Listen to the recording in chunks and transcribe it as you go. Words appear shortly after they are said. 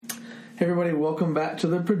Hey everybody, welcome back to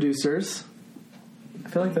the producers. I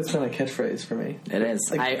feel like that's been a catchphrase for me. It is.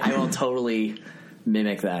 Like, I will totally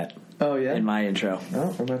mimic that. Oh yeah, in my intro.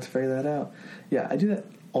 Oh, I'm about to figure that out. Yeah, I do that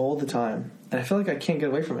all the time, and I feel like I can't get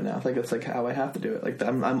away from it now. Like it's like how I have to do it. Like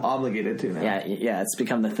I'm obligated to now. Yeah, it's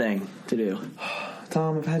become the thing to do.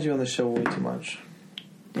 Tom, I've had you on the show way too much.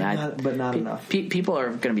 Yeah, but not enough. People are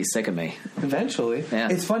going to be sick of me eventually. Yeah.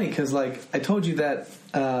 It's funny because like I told you that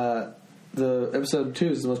the episode 2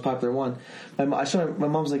 is the most popular one. My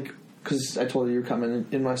mom's like, because I told her you were coming,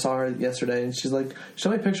 and I saw her yesterday, and she's like,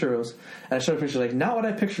 show me a picture of Rose. And I showed her a picture, like, not what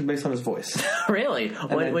I pictured based on his voice. Really?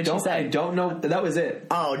 What did she say? I don't know. That was it.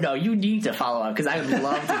 Oh, no, you need to follow up, because I would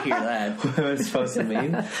love to hear that. What was supposed to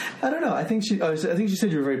mean? I don't know. I think she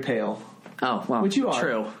said you were very pale. Oh, well, which you are.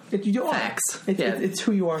 True. You are. Facts. It's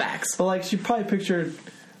who you are. Facts. But, like, she probably pictured,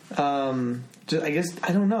 I guess,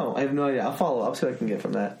 I don't know. I have no idea. I'll follow up, see what I can get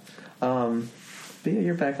from that. But yeah,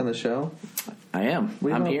 you're back on the show. I am.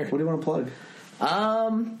 I'm here. What do you want to plug?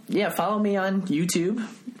 Yeah, follow me on YouTube.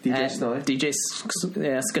 DJ Skanoy. DJ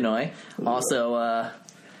Skanoy. Also,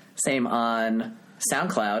 same on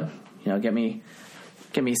SoundCloud. You know, get me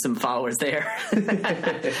some followers there.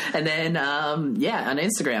 And then, on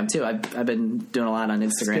Instagram too. I've been doing a lot on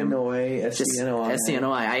Instagram. Skanoy, SCNOI.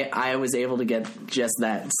 SCNOI. I was able to get just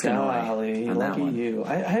that Skanoy. Golly, lucky you.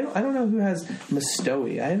 I don't know who has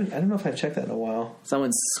Mastoey. I don't know if I've checked that in a while.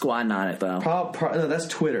 Someone's squatting on it though. No, that's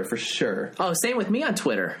Twitter for sure. Oh, same with me on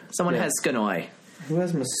Twitter. Someone has Skanoy. Who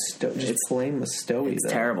has Mastoey? Just plain Mastoey.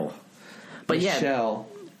 It's terrible. But Michelle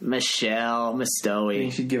Mastoey. You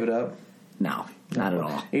think she'd give it up? No, not at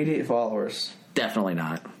all. 88 followers. Definitely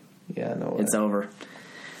not. Yeah, no way. It's over.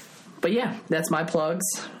 But yeah, that's my plugs.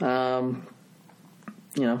 You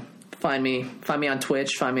know, find me on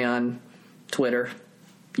Twitch, find me on Twitter,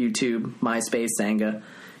 YouTube, MySpace, Zanga.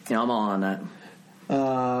 You know, I'm all on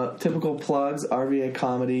that. Typical plugs,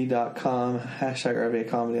 rvacomedy.com,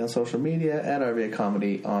 #RVAcomedy on social media, at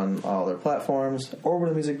RVAcomedy on all their platforms.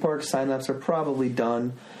 Orbital Music Park signups are probably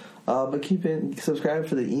done. But subscribe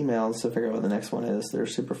for the emails to figure out what the next one is. They're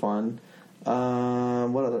super fun. What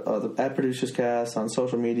other? At ProducersCast on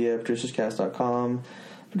social media, producerscast.com,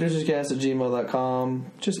 producerscast@gmail.com.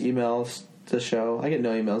 Just emails the show. I get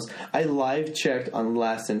no emails. I live checked on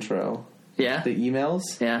last intro. Yeah? The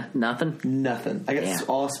emails? Yeah, nothing? Nothing. I got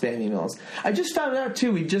all spam emails. I just found out,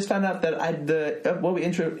 too. We just found out that what we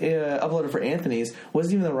uploaded for Anthony's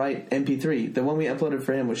wasn't even the right MP3. The one we uploaded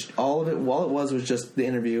for him, which all it was just the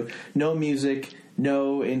interview. No music,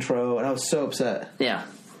 no intro, and I was so upset. Yeah.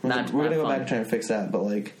 We're going to go back and try and fix that, but,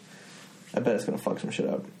 like, I bet it's going to fuck some shit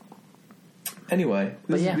up. Anyway,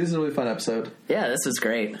 this is a really fun episode. Yeah, this is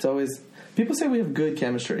great. It's always... People say we have good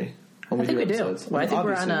chemistry. I think we do. Well, I think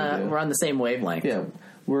we're on the same wavelength. Yeah,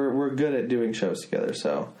 we're good at doing shows together.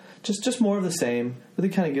 So just more of the same. Really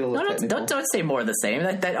kind of get a little technical. Don't say more of the same.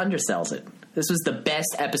 That undersells it. This was the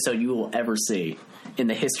best episode you will ever see in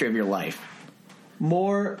the history of your life.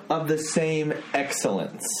 More of the same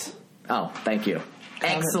excellence. Oh, thank you.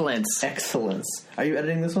 Excellence. Excellence. Are you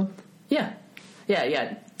editing this one? Yeah.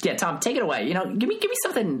 Tom, take it away. You know, give me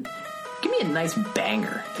something. Give me a nice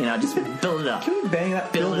banger. You know, just build it up. Can we bang it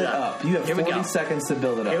up? Build it up. You have 40 seconds to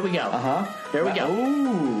build it up. Here we go. There we go.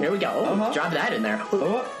 Ooh. Here we go. Oh, drop that in there.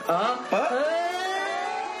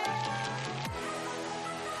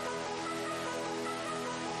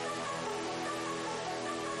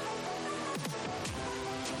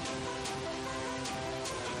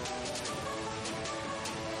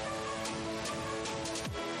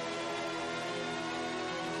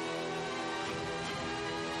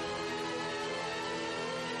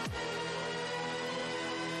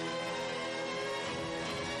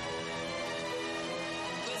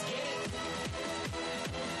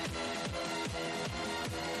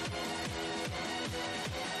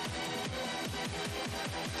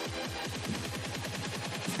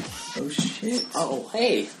 Oh shit! Oh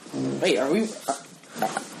hey! Wait, are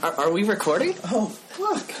we recording? Oh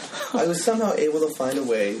fuck! I was somehow able to find a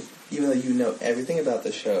way, even though you know everything about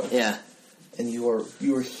the show. Yeah. And you were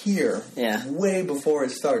here. Yeah. Way before it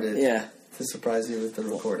started. Yeah. To surprise you with the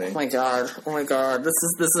recording. Oh my god! This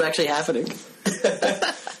is actually happening.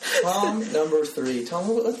 Tom, number 3. Tom,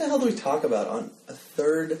 what the hell do we talk about on a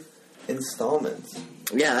third installment?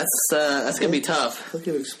 Yeah, that's gonna be tough. Look,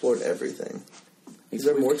 you've explored everything. Is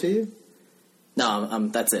there more to you? No,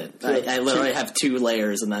 that's it. I literally have 2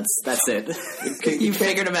 layers, and that's it. You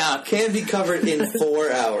figured them out. Can be covered in 4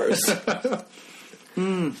 hours.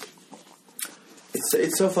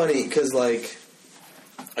 It's so funny because, like,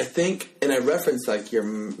 I think, and I reference like your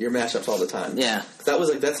mashups all the time. Yeah.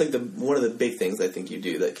 That's like one of the big things I think you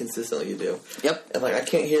do that consistently you do. Yep. And like I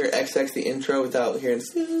can't hear XX the intro without hearing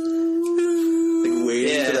like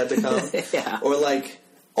waiting for that to come. Yeah. Or like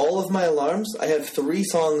all of my alarms, I have 3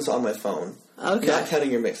 songs on my phone. Okay. Not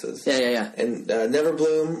counting your mixes. Yeah. And Never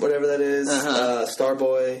Bloom, whatever that is.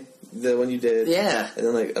 Starboy, the one you did. Yeah. And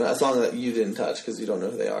then like a song that you didn't touch because you don't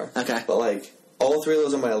know who they are. Okay. But like all 3 of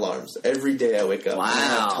those are my alarms. Every day I wake up. Wow. And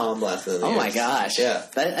I have Tom blasting in the ears. My gosh. Yeah.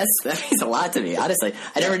 That means a lot to me. Honestly,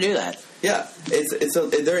 I never knew that. Yeah.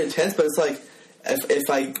 They're intense, but it's like if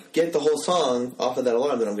I get the whole song off of that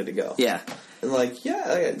alarm, then I'm good to go. Yeah. And like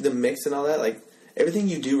the mix and all that, like everything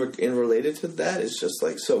you do in related to that is just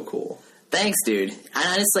like so cool. Thanks, dude. And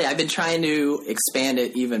honestly, I've been trying to expand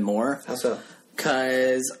it even more. How so?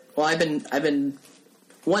 Because, well, I've been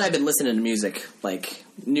listening to music, like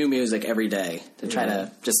new music every day to try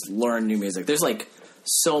to just learn new music. There's like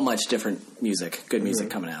so much different music, good music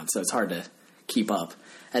coming out, so it's hard to keep up.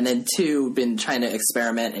 And then 2, been trying to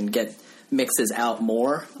experiment and get mixes out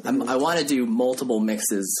more. I want to do multiple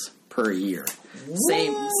mixes per year.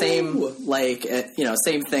 Whoa. Same like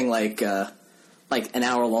same thing like an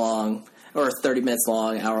hour long or 30 minutes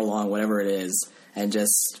long, hour long, whatever it is, and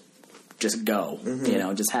just go.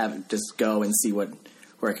 Just go and see where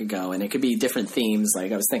it could go. And it could be different themes.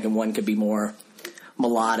 Like I was thinking one could be more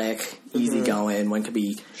melodic, easy going, one could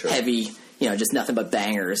be heavy, just nothing but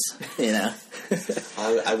bangers, I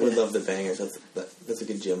would love the bangers. That's a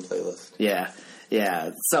good gym playlist. Yeah.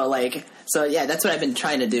 So that's what I've been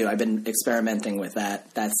trying to do. I've been experimenting with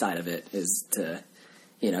that side of it, is to,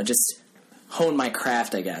 just hone my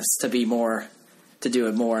craft, I guess, to do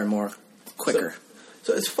it more and more quicker.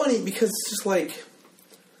 So it's funny because it's just like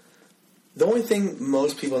the only thing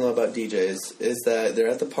most people know about DJs is that they're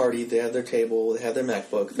at the party, they have their table, they have their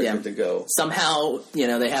MacBook, they're good to go. Somehow,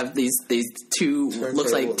 they have these 2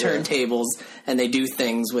 looks like turntables, and they do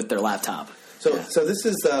things with their laptop. So this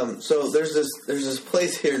is there's this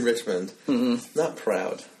place here in Richmond. Not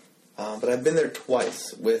proud, but I've been there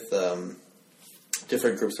twice with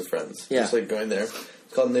different groups of friends. Yeah. Just like going there.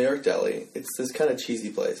 It's called New York Deli. It's this kind of cheesy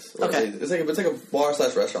place. Okay. It's like a bar /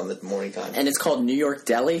 restaurant at the morning time. And it's called New York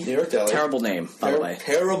Deli? New York Deli. Terrible name, by the way.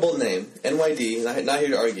 Terrible name. NYD. Not here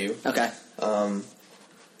to argue. Okay.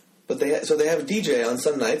 But they have a DJ on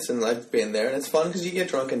some nights, and I've been there, and it's fun because you get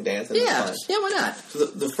drunk and dance. And it's fun. Yeah, why not? So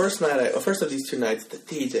the first of these 2 nights, the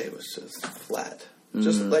DJ was just flat.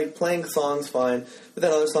 Just like playing songs fine, but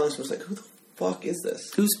then other songs was like, who the fuck is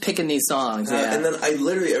this? Who's picking these songs? And then I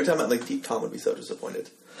literally, every time Deep Tom would be so disappointed.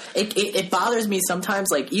 It bothers me sometimes,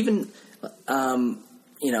 like even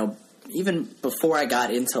even before I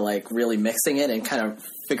got into like really mixing it and kind of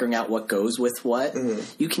figuring out what goes with what,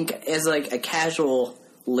 you can, as like a casual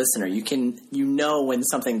listener, you know when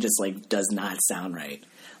something just like does not sound right.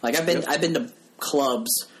 Like I've been to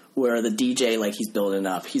clubs where the DJ, like, he's building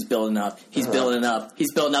up, building up, building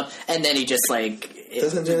up, and then he just like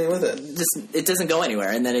doesn't do anything with it. It doesn't go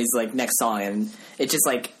anywhere, and then he's like, next song, and it's just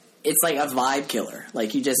like, it's like a vibe killer.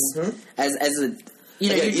 Like you just as a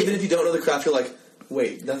even if you don't know the craft, you're like,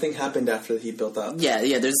 wait, nothing happened after he built up. Yeah.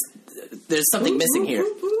 There's something missing here.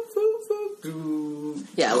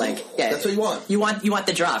 Yeah, that's what you want. You want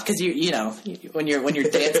the drop because when you're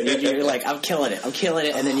dancing, you're like, I'm killing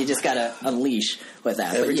it, and then you just gotta unleash with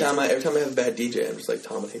that. Every time I have a bad DJ, I'm just like,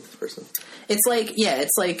 Tom, I hate this person. It's like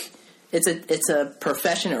it's a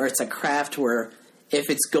profession or it's a craft where if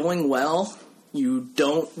it's going well, you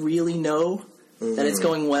don't really know that it's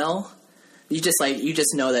going well. You just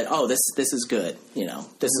know that, oh, this is good.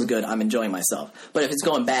 This is good. I'm enjoying myself. But if it's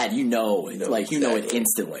going bad, you know it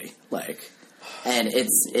instantly. And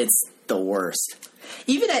it's the worst.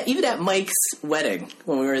 Even at Mike's wedding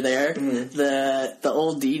when we were there, the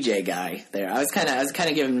old DJ guy there, I was kind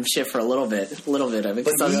of giving him shit for a little bit of it.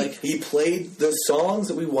 But he played the songs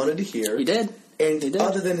that we wanted to hear. He did. And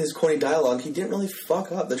other than his corny dialogue, he didn't really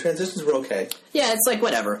fuck up. The transitions were okay. Yeah, it's like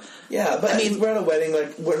whatever. Yeah, but I mean, we're at a wedding.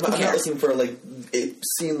 I'm not looking for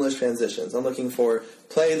seamless transitions. I'm looking for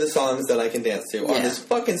play the songs that I can dance to on this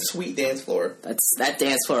fucking sweet dance floor. That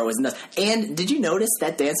dance floor was nuts. And did you notice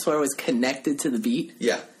that dance floor was connected to the beat?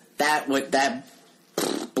 Yeah, that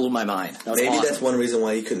blew my mind. Maybe awesome. That's one reason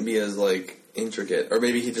why he couldn't be as intricate, or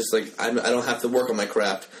maybe he just I don't have to work on my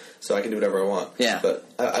craft, so I can do whatever I want. Yeah, but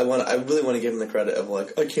I really want to give him the credit of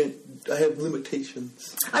I have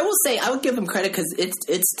limitations. I will say I would give him credit because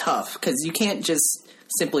it's tough because you can't just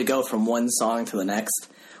simply go from one song to the next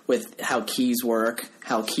with how keys work,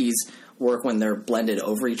 how keys work when they're blended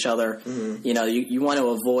over each other. Mm-hmm. You know, you want to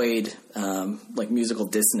avoid like musical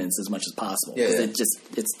dissonance as much as possible because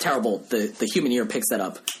it's terrible. The human ear picks that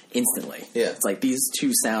up instantly. Yeah, it's like these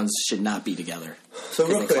two sounds should not be together. So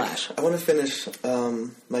real quick, clash. I want to finish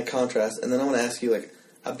my contrast, and then I want to ask you like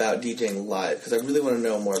about DJing live because I really want to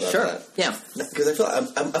know more about that. Yeah, because I feel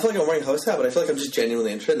like I'm wearing host hat, but I feel like I'm just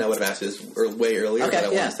genuinely interested. And I would have asked you this way earlier, but I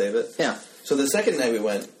want to save it. Yeah. So the second night we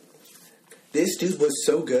went, this dude was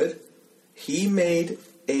so good. He made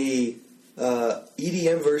a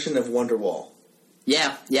EDM version of Wonderwall.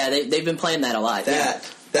 Yeah, they've been playing that a lot.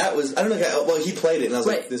 That was, I don't know, well, he played it, and I was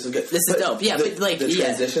like, this is good. This is dope, yeah. The, like, the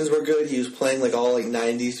transitions were good. He was playing, like, all, like,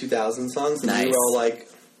 90s, 2000 songs, and we were all like,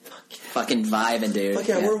 fucking vibing, dude. Fuck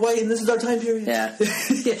yeah, we're white, and this is our time period. Yeah.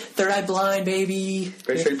 Third Eye Blind, baby.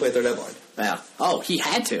 Pretty sure he played Third Eye Blind. Yeah. Oh, he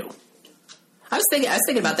had to. I was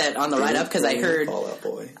thinking about that on the ride up, because I heard,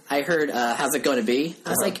 How's It Gonna Be? I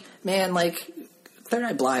was like, man, like, Third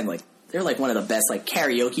Eye Blind, like, they're like one of the best like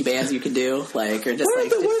karaoke bands you can do, like or just why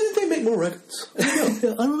did they make more records? I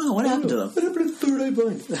don't know. What happened to them? What happened to Third Eye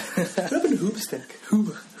Blind? What happened to Hoopstack?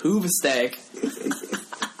 Hoopstack.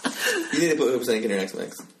 You need to put Hoopstack in your next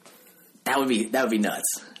mix. That would be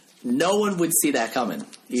nuts. No one would see that coming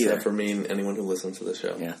either. Except for me and anyone who listens to the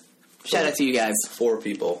show. Yeah. Shout out to you guys. 4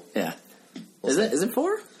 people. Yeah. Is it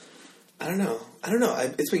 4? I don't know.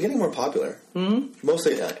 It's been getting more popular. Mm-hmm.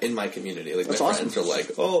 Mostly in my community. Like, my friends are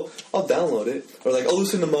like, oh, I'll download it. Or like, I'll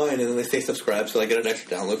listen to mine. And then they say subscribe so I get an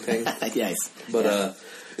extra download thing. Yes. But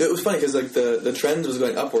it was funny because like the trend was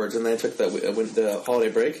going upwards. And then I took the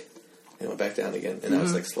holiday break and it went back down again. And I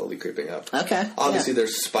was like slowly creeping up. Okay. Obviously,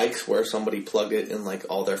 there's spikes where somebody plugged it and like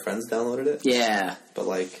all their friends downloaded it. Yeah. But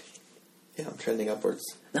like, yeah, I'm trending upwards.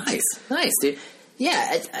 Nice, dude.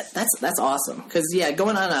 Yeah, that's awesome. Because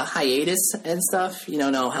going on a hiatus and stuff, you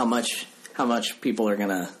don't know how much people are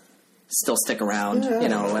gonna still stick around,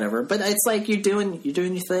 or whatever. But it's like you're doing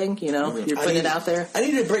your thing, You're putting it out there. I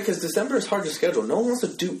need a break because December is hard to schedule. No one wants to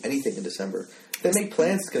do anything in December. If they make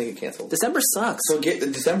plans, it's gonna get canceled. December sucks. So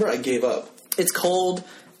December, I gave up. It's cold.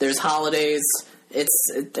 There's holidays.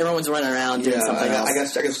 Everyone's running around doing something else. I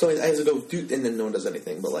have to go do, and then no one does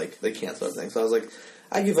anything. But like they cancel everything. So I was like,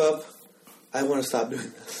 I give up. I want to stop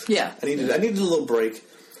doing this. Yeah. I needed a little break.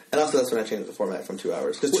 And also that's when I changed the format from 2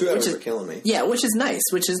 hours. Because 2 hours were killing me. Yeah, which is nice.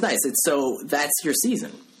 It's so that's your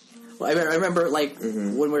season. Well, I remember, like,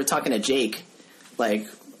 when we were talking to Jake, like,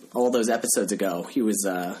 all those episodes ago, he was,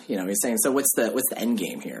 he was saying, so what's the end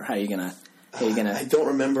game here? How are you gonna... I don't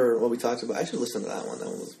remember what we talked about. I should listen to that one. That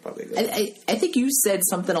one was probably a good one. I think you said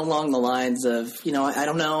something along the lines of, I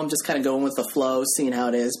don't know, I'm just kind of going with the flow, seeing how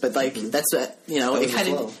it is. But, like, that's what,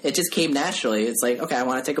 it just came naturally. It's like, okay, I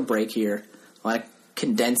want to take a break here. I want to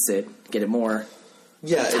condense it, get it more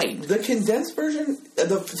tight. The condensed version,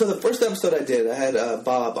 so the first episode I did, I had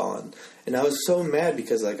Bob on. And I was so mad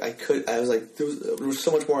because, like, I was like, there was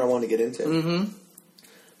so much more I wanted to get into. Mm-hmm.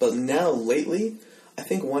 But now, lately... I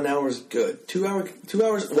think 1 hour is good. 2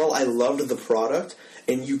 hours, while I loved the product,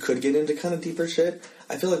 and you could get into kind of deeper shit,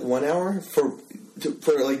 I feel like 1 hour for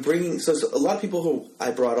like bringing... So a lot of people who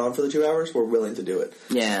I brought on for the 2 hours were willing to do it.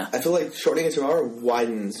 Yeah. I feel like shortening a 2 hour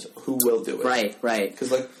widens who will do it. Right. Because,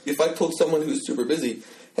 like, if I told someone who's super busy,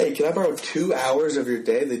 hey, can I borrow 2 hours of your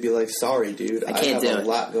day? They'd be like, sorry, dude. I have a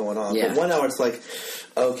lot going on. Yeah. But 1 hour, it's like,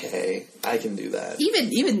 okay, I can do that.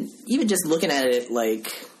 Even just looking at it, like...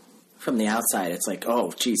 From the outside, it's like,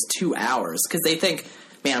 oh, geez, 2 hours. Because they think,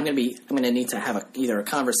 man, I'm going to need to have either a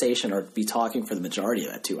conversation or be talking for the majority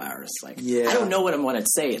of that 2 hours. Like, I don't know what I'm going to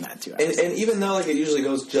say in that 2 hours. And even though, like, it usually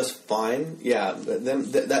goes just fine,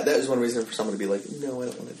 then that is one reason for someone to be like, no, I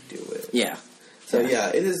don't want to do it. Yeah. So,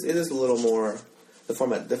 it is a little more, the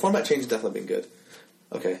format change has definitely been good.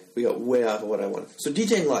 Okay, we got way off of what I wanted. So,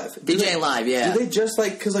 DJing live. Do they just,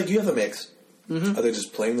 like, because, like, you have a mix. Mm-hmm. Are they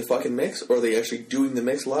just playing the fucking mix, or are they actually doing the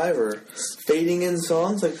mix live, or fading in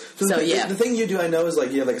songs? Like, the thing you do, I know, is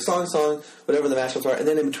like you have like a song, whatever the mashups are, and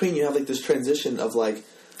then in between you have like this transition of like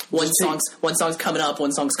one song's coming up,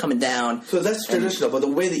 one song's coming down. So that's traditional, but the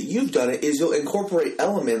way that you've done it is you'll incorporate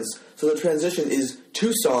elements, so the transition is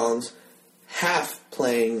 2 songs half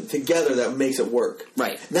playing together that makes it work.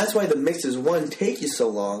 Right. And that's why the mixes, take you so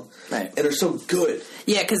long. Right. And are so good.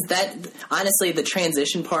 Yeah, because honestly, the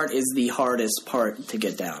transition part is the hardest part to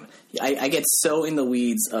get down. I get so in the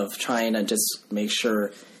weeds of trying to just make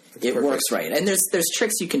sure it works right. And there's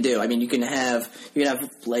tricks you can do. I mean, you can have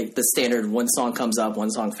like the standard one song comes up,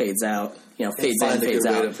 one song fades out, fades in, fades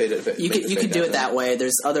out. You could do it that way.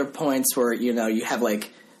 There's other points where, you have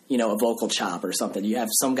like, a vocal chop or something. You have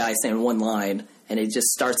some guy saying one line, and it just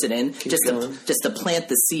starts it in just to plant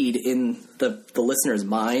the seed in the listener's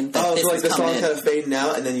mind. That so like the song kind of fading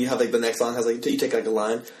out, and then you have like the next song has like you take like a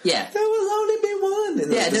line. Yeah, there will only be one.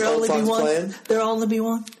 And yeah, there'll only be one. Playing. There'll only be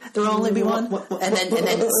one. There'll only be one. And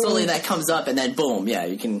then slowly that comes up, and then boom, yeah,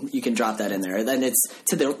 you can drop that in there. And then it's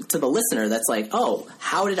to the listener that's like, oh,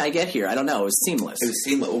 how did I get here? I don't know. It was seamless.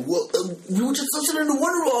 Well, we were just listening to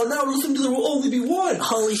Wonderwall. Now we're listening to There Will Only Be One.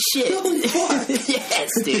 Holy shit! Holy fuck! Yes,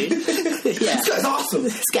 dude. Yeah, this guy's awesome.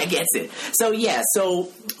 This guy gets it. So yeah, so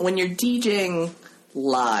when you're DJing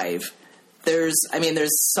live, there's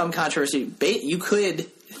some controversy. You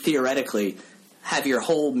could theoretically have your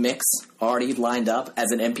whole mix already lined up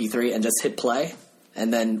as an MP3 and just hit play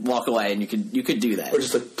and then walk away, and you could do that. Or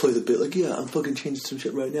just like play the bit like, yeah, I'm fucking changing some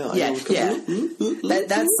shit right now. Yeah.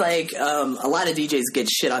 That's like a lot of DJs get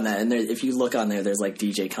shit on that, and if you look on there's like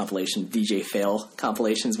DJ fail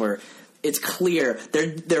compilations where it's clear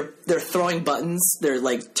they're throwing buttons, they're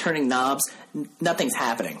like turning knobs, nothing's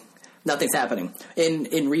happening.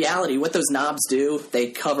 In reality, what those knobs do, they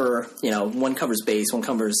cover, one covers bass, one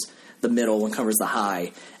covers the middle, one covers the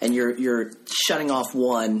high, and you're shutting off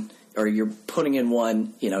one, or you're putting in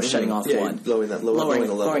one, shutting off one,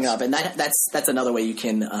 lowering up, and that's another way you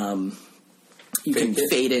can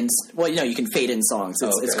fade in. Well, you can fade in songs.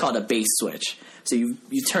 It's called a bass switch. So you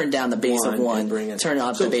turn down the bass of one, turn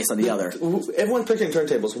up the bass on the other. Everyone's picking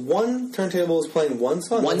turntables. One turntable is playing one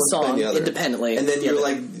song. One song independently, and then you're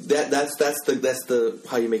like that's the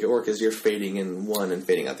how you make it work is you're fading in one and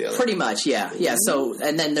fading out the other. Pretty much, yeah. So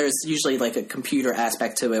and then there's usually like a computer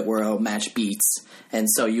aspect to it where it'll match beats, and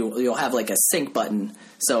so you'll have like a sync button.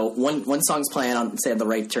 So one song's playing on, say, on the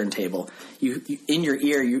right turntable. You in your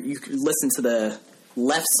ear you listen to the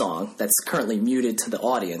left song that's currently muted to the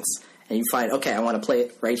audience. And you find, okay, I want to play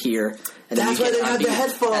it right here. And that's why they have the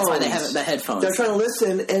headphones. That's why they have the headphones. They're trying to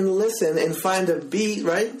listen and find a beat,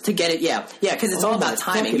 right? To get it, yeah, because it's all about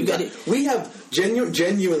timing. You get it. We have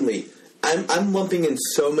genuinely. I'm lumping in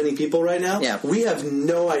so many people right now. Yeah, we have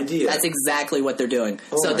no idea. That's exactly what they're doing.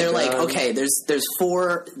 So they're like, okay, there's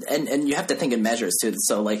four, and you have to think in measures too.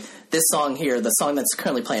 So like this song here, the song that's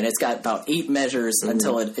currently playing, it's got about 8 measures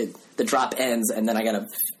until the drop ends, and then I gotta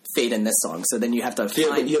fade in this song. So then you have to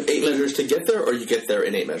find... You have 8 measures to get there, or you get there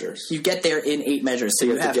in 8 measures? You get there in 8 measures, so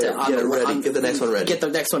you have to... Get the next one ready. Get the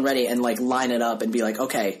next one ready and like line it up and be like,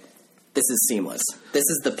 okay, this is seamless. This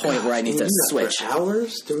is the point where I need to switch. For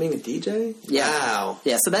hours doing a DJ? Yeah. Wow.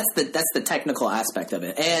 Yeah, so that's the technical aspect of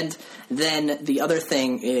it. And then the other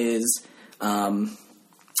thing is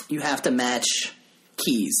you have to match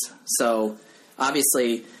keys. So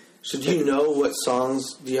obviously... So do you know what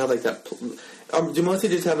songs... Do you have like that... do most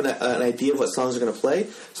DJs have an idea of what songs are going to play?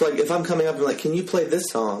 So, like, if I'm coming up and like, can you play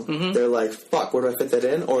this song? Mm-hmm. They're like, fuck, where do I fit that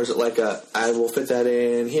in? Or is it like I will fit that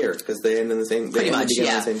in here because they end in the same... Pretty much, yeah.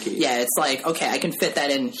 In the same key. Yeah, it's like, okay, I can fit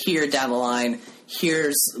that in here down the line.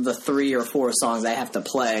 Here's the 3 or 4 songs I have to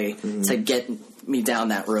play to get me down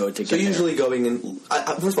that road to get So usually going in...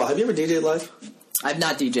 first of all, have you ever DJed live? I've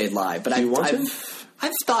not DJed live, but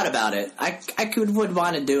I've thought about it. I would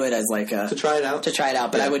want to do it as like a... To try it out? To try it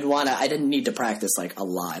out, but yeah. I didn't need to practice like a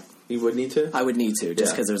lot. You would need to? I would need to,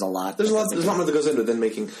 just because there's a lot. There's a lot more that goes into it than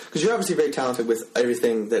making... Because you're obviously very talented with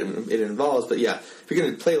everything that it involves, but yeah, if you're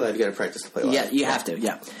going to play live, you got to practice to play live. Yeah, you have to,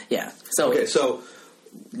 yeah. So, okay, so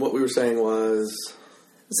what we were saying was...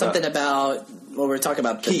 Something about... Well, we were talking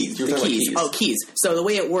about the keys. Keys. Oh, keys. So the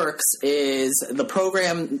way it works is the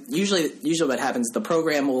program... Usually what happens, the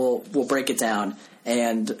program will break it down,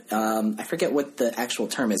 and I forget what the actual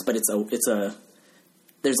term is, but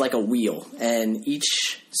there's like a wheel, and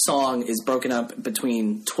each song is broken up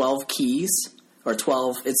between 12 keys, or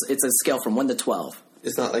 12... It's a scale from 1 to 12.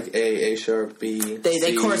 It's not like A sharp, B,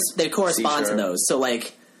 They correspond to those. So,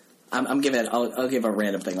 like... I'll give a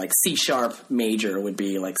random thing, like C sharp major would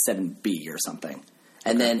be like 7B or something,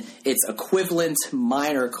 and then its equivalent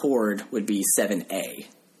minor chord would be 7A.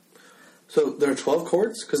 So there are 12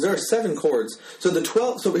 chords because there are 7 chords. So the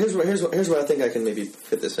 12. So here's where I think I can maybe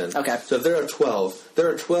fit this in. Okay. So if there are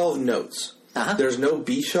 12 notes. Uh-huh. There's no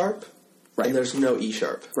B sharp, right, and there's no E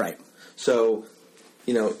sharp. Right. So,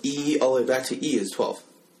 E all the way back to E is 12.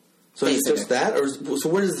 So basically. It's just that, or so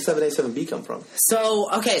where does the 7A, 7B come from? So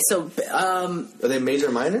are they major,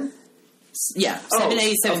 minor? Yeah,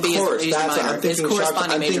 7A, 7B is major, minor.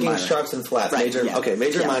 I'm thinking sharps and flats. Right, major, yeah. Okay,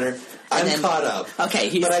 major, minor. I'm caught up. Okay,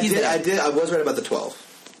 I was right about the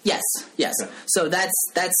 12. Yes. Okay. So that's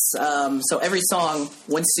so every song,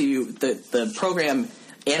 once the program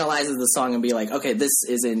analyzes the song and be like, okay, this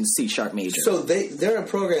is in C sharp major. So there are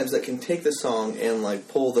programs that can take the song and like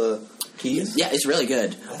pull the keys? Yeah, it's really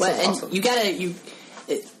good. And awesome. you gotta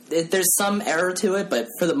there's some error to it, but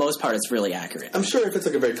for the most part, it's really accurate. I'm sure if it's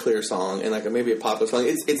like a very clear song and like maybe a popular song,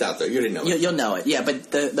 it's out there. You already know it. You'll know it, yeah.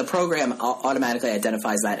 But the program automatically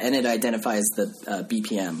identifies that, and it identifies the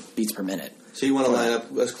BPM, beats per minute. So you want to line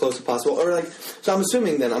up as close as possible, or like. So I'm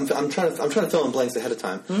assuming then I'm trying to fill in blanks ahead of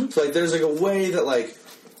time. Mm-hmm. So like there's like a way that like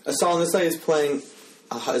a song let's say is playing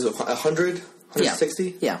is it 100,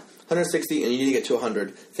 160, yeah, 160, and you need to get to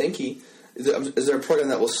 100. Same key. Is there a program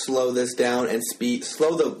that will slow this down and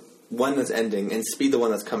slow the one that's ending and speed the one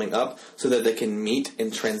that's coming up so that they can meet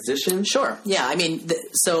in transition? Sure. Yeah. I mean,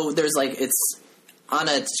 so there's like it's on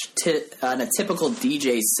a typical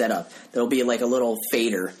DJ setup. There'll be like a little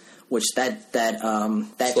fader, which that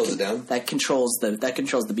slows it down. That controls the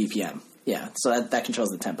BPM. Yeah. So that controls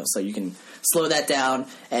the tempo. So you can slow that down,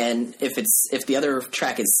 and if the other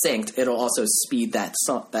track is synced, it'll also speed that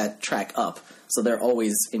track up. So they're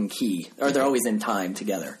always in key, or they're always in time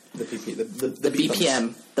together. The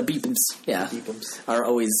BPM, the beepums, yeah, are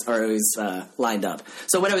always lined up.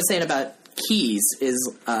 So what I was saying about keys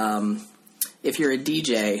is, if you're a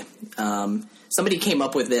DJ, somebody came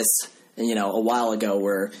up with this, a while ago,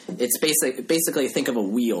 where it's basically think of a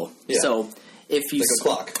wheel. Yeah. So if you like a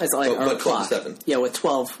clock, it's like a clock, 7. yeah, with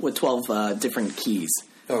 12 different keys,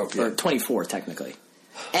 or 24 technically.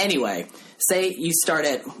 Anyway, say you start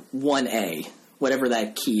at 1A. Whatever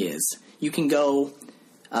that key is, you can go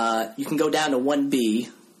down to 1B,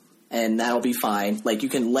 and that'll be fine. Like you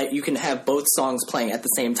can have both songs playing at the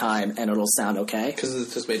same time, and it'll sound okay because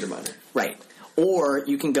it's just major minor, right? Or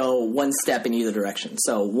you can go one step in either direction.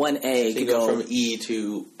 So 1A can go from E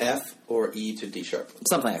to F or E to D sharp,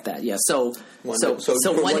 something like that. Yeah. So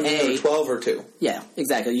 1A 12 or 2. Yeah,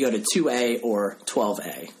 exactly. You go to 2A or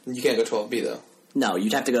 12A. You can't go 12B though. No,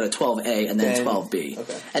 you'd have to go to 12A and then 12B.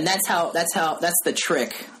 Okay. And that's the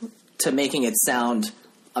trick to making it sound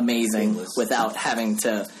amazing without having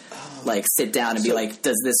to sit down and be like,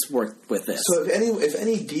 does this work with this? So if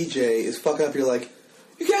any DJ is fucking up, you're like,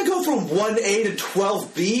 you can't go from 1A to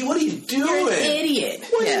 12B? What are you doing? You're an idiot.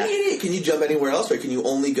 What an idiot. Can you jump anywhere else, or can you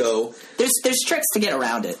only go... There's tricks to get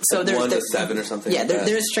around it. So like 1 to 7 or something like that.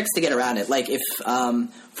 There's tricks to get around it. Like if,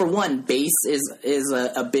 for one, bass is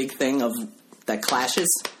a big thing that clashes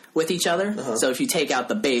with each other. Uh-huh. So if you take out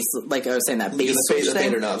the bass, like I was saying, that bass switch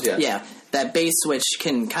thing, knobs, yeah, that bass switch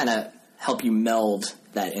can kind of help you meld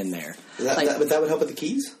that in there. But that would help with the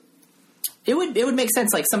keys? It would make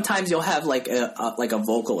sense. Like sometimes you'll have like a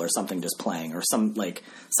vocal or something just playing, or some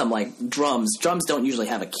drums. Drums don't usually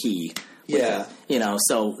have a key. Yeah.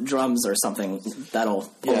 So drums or something that'll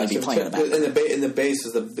only be playing in the background. And the bass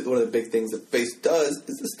is one of the big things that bass does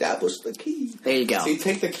is establish the key. There you go. So you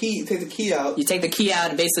take the key out. You take the key out,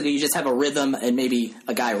 and basically you just have a rhythm and maybe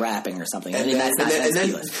a guy rapping or something. And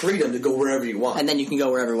then freedom to go wherever you want. And then you can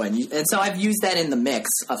go wherever you want. And so I've used that in the mix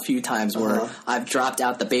a few times where I've dropped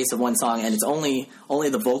out the bass of one song and it's only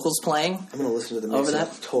the vocals playing. I'm going to listen to the mix in a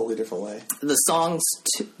totally different way. The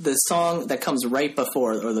song that comes right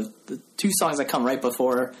before, or the 2 songs that come right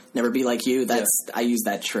before Never Be Like You, I use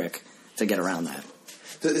that trick to get around that.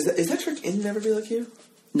 Is that trick in Never Be Like You?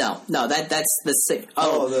 No, that's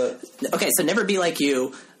the... Okay, so Never Be Like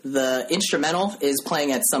You, the instrumental is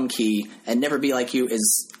playing at some key, and Never Be Like You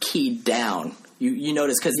is keyed down. You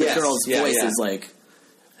notice, because the girl's voice is like...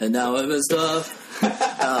 And now it was tough.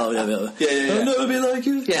 Yeah. I'll never be like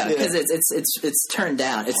you. Yeah, because it's turned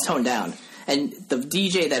down. It's toned down. And the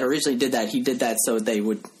DJ that originally did that, he did that so they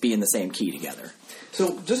would be in the same key together.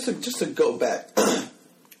 So just to go back,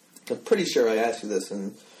 I'm pretty sure I asked you this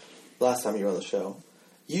last time you were on the show.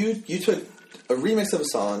 You took a remix of a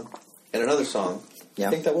song and another song. Yeah. I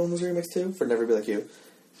think that one was a remix too for Never Be Like You.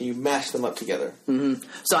 And you mashed them up together. Mm-hmm.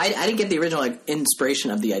 So I didn't get the original inspiration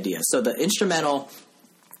of the idea. So the instrumental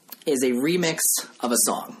is a remix of a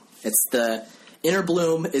song. It's the Inner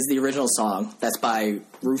Bloom is the original song. That's by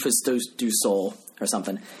Rufus Du Sol or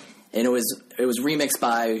something. And it was remixed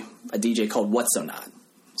by a DJ called What's So Not.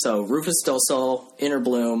 So Rufus Du Sol, Inner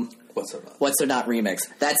Bloom, What's So Not. What's So Not remix.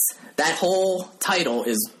 That whole title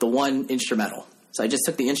is the one instrumental. So I just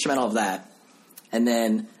took the instrumental of that, and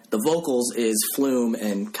then the vocals is Flume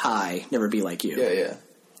and Kai, Never Be Like You. Yeah.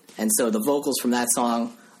 And so the vocals from that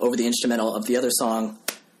song over the instrumental of the other song,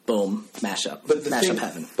 boom, mashup. Mashup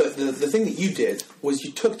heaven. But the thing that you did was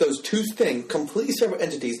you took those 2 completely separate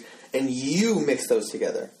entities, and you mixed those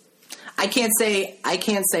together. I can't say I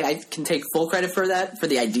can take full credit for that, for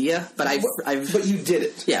the idea, but I've But you did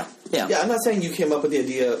it. Yeah. Yeah, I'm not saying you came up with the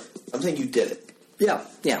idea. I'm saying you did it.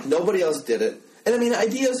 Yeah. Nobody else did it. And I mean,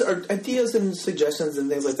 ideas and suggestions and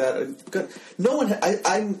things like that are good. No one.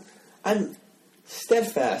 I'm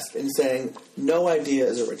steadfast in saying no idea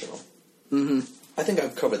is original. Mm-hmm. I think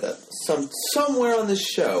I've covered that somewhere on this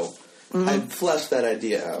show. Mm-hmm. I've fleshed that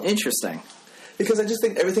idea out. Interesting. Because I just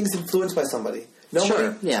think everything's influenced by somebody.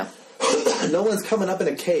 Sure, yeah. No one's coming up in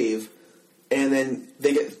a cave and then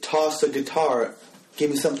they get tossed a guitar, give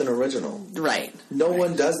me something original. Right. No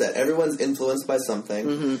one does that. Everyone's influenced by something.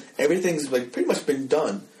 Mm-hmm. Everything's like pretty much been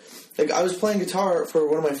done. Like I was playing guitar for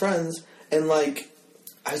one of my friends and like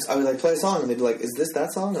I would like play a song and they'd be like, "Is this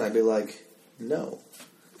that song?" And I'd be like, "No."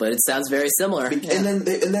 But it sounds very similar. And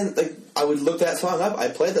then like I would look that song up. I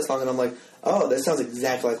played that song and I'm like, "Oh, that sounds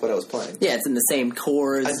exactly like what I was playing." Yeah, it's in the same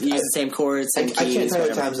chords. You use the same chords, same keys. I can't tell you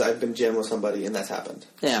the times I've been jamming with somebody and that's happened.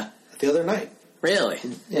 Yeah. The other night. Really?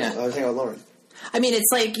 Yeah. I was hanging out with Lauren. I mean,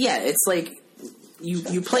 it's like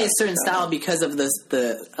you play a certain style because of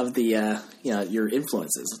the your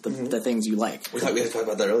influences, the things you like. We had to talk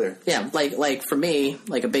about that earlier. Yeah, like for me,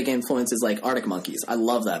 like a big influence is like Arctic Monkeys. I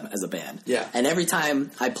love them as a band. Yeah. And every time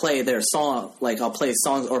I play their song, like I'll play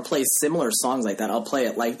songs or play similar songs like that, I'll play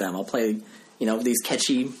it like them. I'll play, these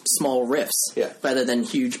catchy small riffs. Yeah. Rather than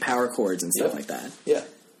huge power chords and stuff like that. Yeah.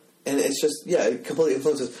 And it's just, it completely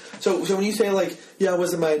influences. So when you say like, it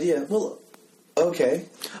wasn't my idea, well, okay.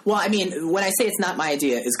 Well, I mean, when I say it's not my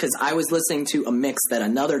idea is because I was listening to a mix that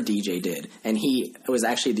another DJ did, and he was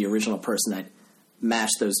actually the original person that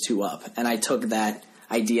mashed those two up. And I took that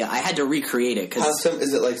idea. I had to recreate it. How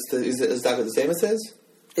is it like? Is it exactly the same as his?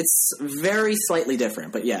 It's very slightly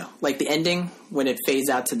different, but yeah. Like the ending, when it fades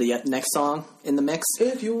out to the next song in the mix.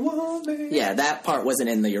 If you want me. Yeah, that part wasn't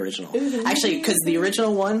in the original. Actually, because the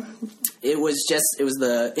original one, it was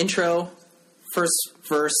the intro, first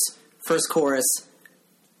verse, first chorus,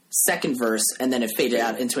 second verse, and then it faded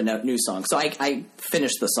out into a new song. So I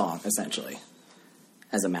finished the song, essentially,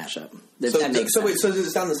 as a mashup. That makes sense. Wait, so does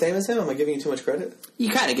it sound the same as him? Am I giving you too much credit? You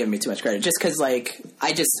kind of give me too much credit, just because, like,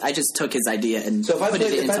 I just took his idea and so put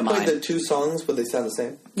it into mine. So if I played the two songs, would they sound the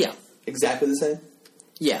same? Yeah. Exactly the same?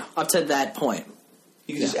 Yeah, up to that point.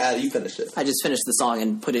 You can just add it, you finished it. I just finished the song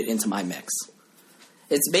and put it into my mix.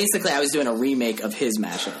 It's basically, I was doing a remake of his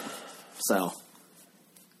mashup. So...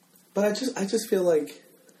 But I just feel like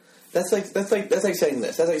that's like saying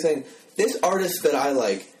this. That's like saying this artist that I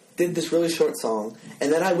like did this really short song, and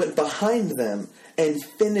then I went behind them and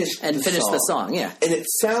finished the song. Yeah, and it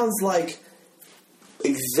sounds like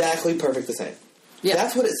exactly perfect the same. Yeah,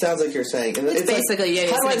 that's what it sounds like you're saying. And it's basically like,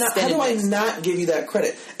 how do I not give you that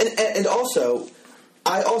credit? And also,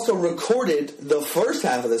 I also recorded the first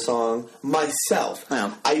half of the song myself.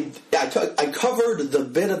 Oh. I covered the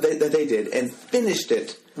bit of it that they did and finished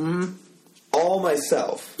it. Mm-hmm. All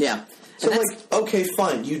myself. Yeah. So like, okay,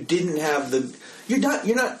 fine. You didn't have the. You're not.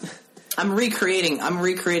 I'm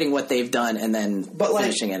recreating what they've done and then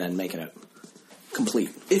finishing it and making it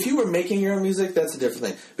complete. If you were making your own music, that's a different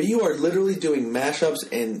thing. But you are literally doing mashups,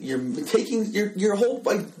 and you're taking your whole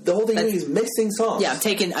the whole thing is mixing songs. Yeah,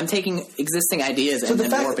 I'm taking existing ideas and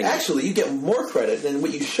then warping. Actually, you get more credit than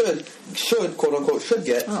what you should quote unquote should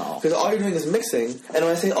get because all you're doing is mixing. And when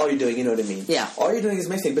I say all you're doing, you know what I mean. Yeah. All you're doing is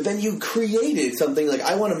mixing, but then you created something like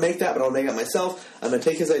I want to make that, but I'll make it myself. I'm going to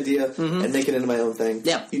take his idea and make it into my own thing.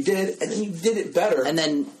 Yeah, you did, and then you did it better. And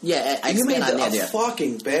then I expand on the idea. A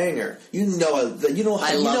fucking banger.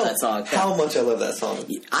 I love that song. How much I love that song.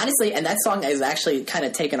 Honestly, and that song is actually kind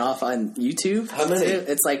of taken off on YouTube. How many?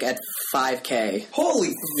 It's like at 5K. Holy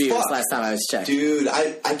views fuck. Last time I was checking. Dude,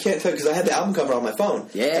 I can't tell because I had the album cover on my phone.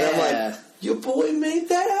 Yeah. And I'm like, your boy made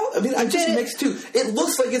that out? I mean, I just mixed too. It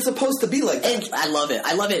looks like it's supposed to be like that. And I love it.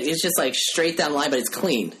 It's just like straight down the line, but it's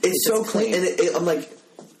clean. It's so clean. And I'm like,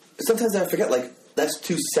 sometimes I forget, like, that's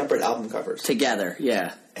two separate album covers. Together,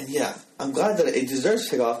 yeah. And yeah, I'm glad that it deserves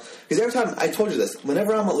to take off. Because every time, I told you this,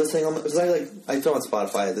 whenever I'm listening, because I throw on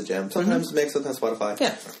Spotify at the gym. Sometimes mix, sometimes Spotify.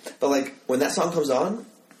 Yeah. But like, when that song comes on,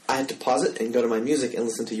 I have to pause it and go to my music and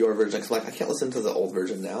listen to your version. Because I can't listen to the old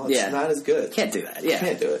version now. It's not as good. Can't do that, yeah. I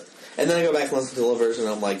can't do it. And then I go back and listen to the old version,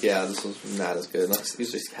 and I'm like, yeah, this was not as good. And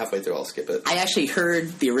usually halfway through, I'll skip it. I actually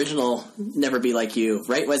heard the original "Never Be Like You"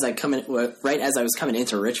 right as I was coming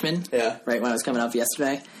into Richmond. Yeah. Right when I was coming up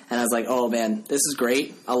yesterday, and I was like, "Oh man, this is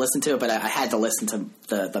great." I'll listen to it, but I had to listen to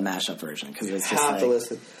the mashup version because it's just to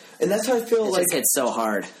listen. And that's how I feel. It just hits so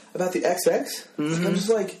hard about the XX. Mm-hmm. I'm just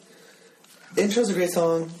like, intro's a great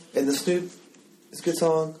song, and the Snoop is a good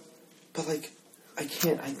song, but like. I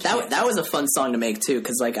can't. That was a fun song to make too,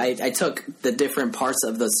 because like I took the different parts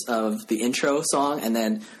of the intro song and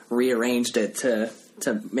then rearranged it to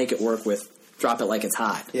make it work with "Drop It Like It's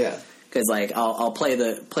Hot." Yeah, because like I'll play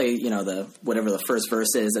the whatever the first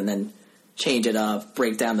verse is and then change it up,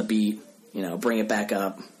 break down the beat, bring it back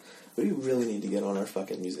up. We really need to get on our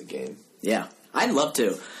fucking music game. Yeah, I'd love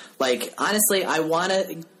to. Like, honestly, I want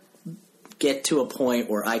to get to a point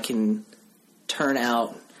where I can turn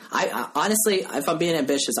out. I honestly, if I'm being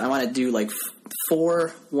ambitious, I want to do like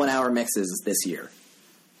 4 1-hour mixes this year.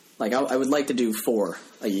 Like, I would like to do 4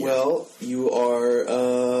 a year. Well, you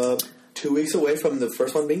are 2 weeks away from the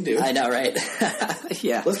first one being due. I know, right?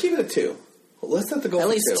 Yeah. Let's keep it at 2. Let's set the goal. At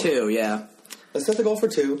least 2, yeah. Let's set the goal for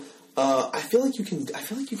 2. I feel like you can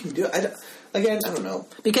do it. I don't know,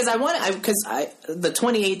 because the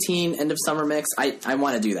 2018 end of summer mix. I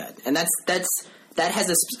want to do that, and that has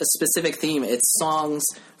a specific theme. It's songs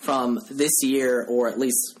from this year, or at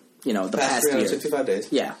least the past year, 365 days.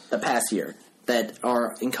 Yeah, the past year that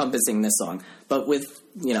are encompassing this song. But with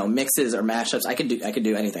mixes or mashups, I could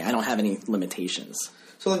do anything. I don't have any limitations.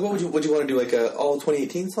 So, like, what would you want to do? Like all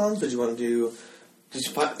 2018 songs? Would you want to do?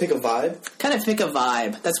 Just pick a vibe? Kind of pick a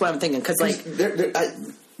vibe. That's what I'm thinking. Because, like,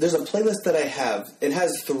 there's a playlist that I have. It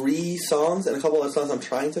has 3 songs and a couple of songs I'm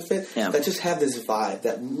trying to fit that just have this vibe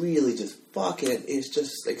that really just fucking is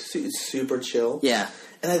just like it's super chill. Yeah.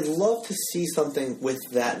 And I'd love to see something with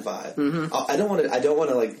that vibe. Mm-hmm. I don't want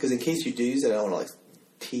to like, because in case you do use it, I don't want to like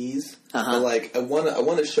tease. Uh-huh. But like I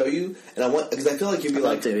want to show you, and because I feel like you'd be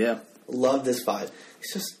like, love this vibe.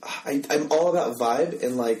 It's just I'm all about vibe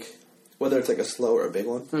and like. Whether it's like a slow or a big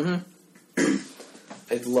one,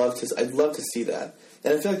 I'd love to see that,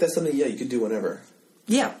 and I feel like that's something you could do whenever.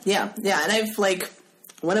 Yeah, and I've like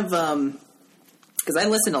one of because I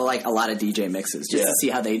listen to like a lot of DJ mixes just to see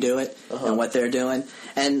how they do it and what they're doing,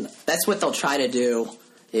 and that's what they'll try to do.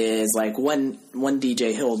 Is like one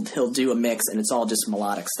DJ he'll do a mix and it's all just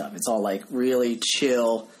melodic stuff. It's all like really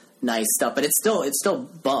chill, nice stuff, but it's still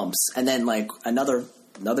bumps, and then like another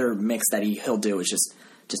mix that he'll do is just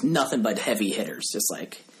nothing but heavy hitters, just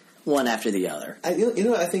like one after the other. I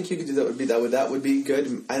think you could do that would be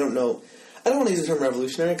good. I don't know. I don't want to use the term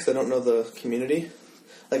revolutionary because I don't know the community.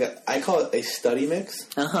 Like I call it a study mix.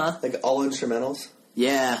 Like all instrumentals.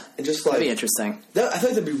 Yeah, and just like that'd be interesting. I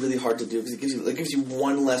feel like that'd be really hard to do because it gives you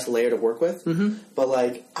one less layer to work with. Mm-hmm. But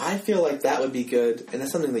like I feel like that would be good, and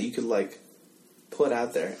that's something that you could like put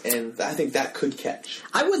out there, and I think that could catch.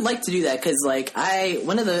 I would like to do that because, like,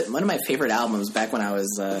 one of my favorite albums back when I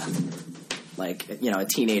was a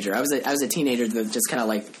teenager. I was a teenager that just kind of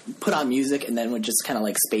like put on music and then would just kind of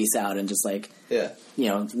like space out and just like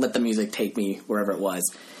let the music take me wherever it was.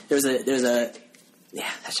 There's a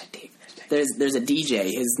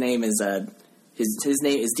DJ. His name is his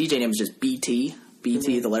DJ name is just BT.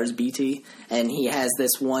 BT, the letters BT, and he has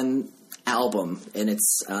this one album, and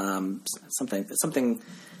it's something.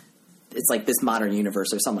 It's like This Modern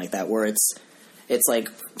Universe or something like that, where it's like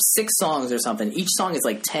 6 songs or something. Each song is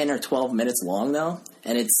like 10 or 12 minutes long though,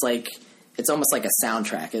 and it's almost like a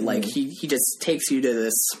soundtrack. It like he just takes you to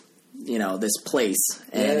this place,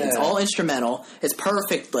 and it's all instrumental. It's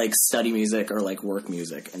perfect like study music or like work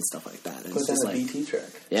music and stuff like that. And it's just like a BT track.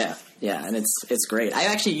 Yeah, and it's great. I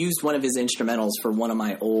actually used one of his instrumentals for one of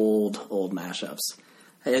my old mashups.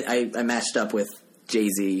 I matched up with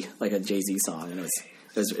Jay-Z, like a Jay-Z song, and it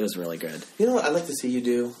was really good. You know what I'd like to see you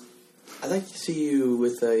do? I'd like to see you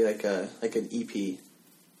with like an EP.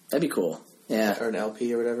 That'd be cool. Yeah, or an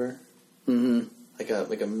LP or whatever. Mm-hmm. Like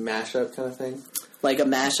a mashup kind of thing. Like a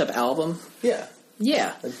mashup album. Yeah.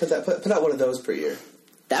 Yeah. Like put out one of those per year.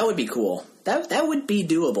 That would be cool. That would be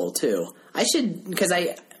doable too. I should, because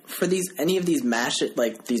for any of these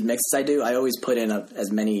these mixes I do, I always put in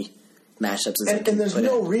as many mashups as I can. And there's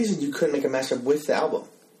no reason you couldn't make a mashup with the album.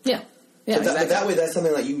 Yeah. Yeah, exactly. That way, that's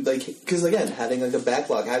something that you like. Because again, having like a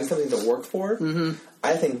backlog, having something to work for,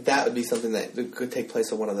 I think that would be something that could take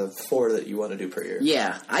place on one of the 4 that you want to do per year.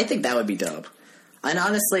 Yeah, I think that would be dope. And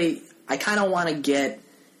honestly, I kind of want to get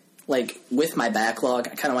with my backlog.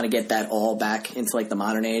 I kind of want to get that all back into like the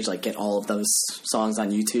modern age. Like get all of those songs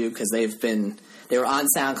on YouTube because they were on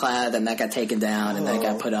SoundCloud and that got taken down and then it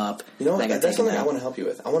got put up. You know, that's something I want to help you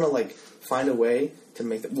with. I want to find a way to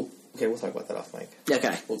make that. Okay, we'll talk about that off mic.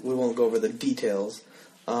 Okay. We won't go over the details.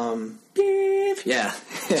 Beep. Yeah.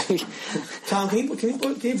 Tom, can you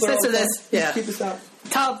censor this? Yeah. Keep this out.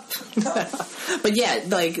 Top. But yeah,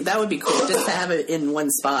 that would be cool just to have it in one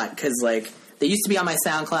spot because they used to be on my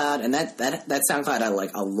SoundCloud and that SoundCloud had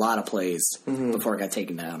a lot of plays before it got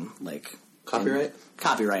taken down. Copyright?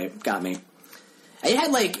 Copyright got me.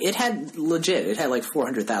 It had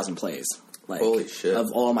 400,000 plays. Holy shit. Of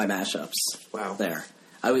all my mashups. Wow. There.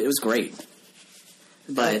 It was great.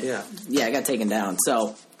 But, yeah, it got taken down.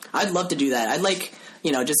 So, I'd love to do that. I'd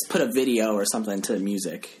just put a video or something to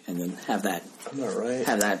music and then have that. I'm not right.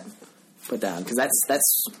 Have that put down. Because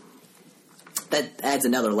that adds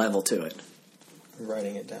another level to it. I'm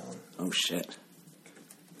writing it down. Oh, shit.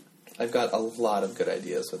 I've got a lot of good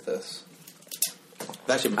ideas with this.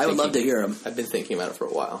 I would love to hear them. I've been thinking about it for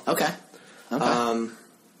a while. Okay.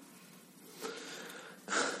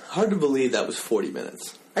 Hard to believe that was 40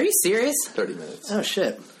 minutes. Are you serious? 30 minutes. Oh,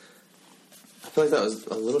 shit. I feel like that was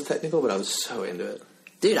a little technical, but I was so into it.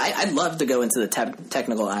 Dude, I'd love to go into the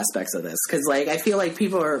technical aspects of this. Because, like, I feel like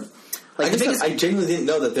people are... Like, I genuinely didn't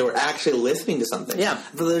know that they were actually listening to something. Yeah. I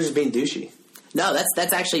thought they were just being douchey. No,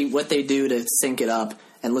 that's actually what they do to sync it up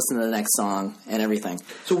and listen to the next song and everything.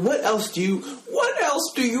 So what else do you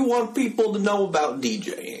want people to know about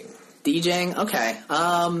DJing? DJing? Okay.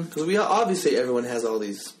 Because we obviously everyone has all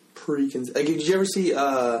these preconceived... Like, did you ever see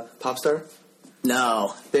Popstar?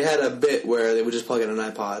 No. They had a bit where they would just plug in an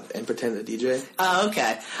iPod and pretend to DJ. Oh,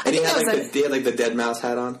 okay. And he had like the dead mouse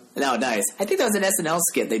hat on. No, nice. I think that was an SNL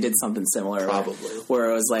skit. They did something similar. Probably. Where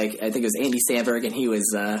it was like, I think it was Andy Samberg, and he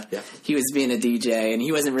was being a DJ, and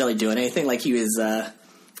he wasn't really doing anything. Like, he was up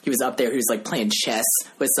there, he was like playing chess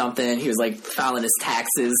with something. He was like filing his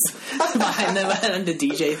taxes behind the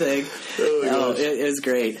DJ thing. It was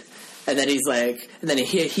great. And then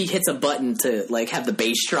he hits a button to like have the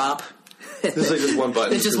bass drop. There's like just one button.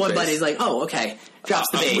 There's just one button. He's like, oh, okay. Drops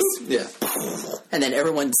the bass. Yeah. And then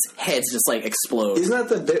everyone's heads just like explode. Isn't that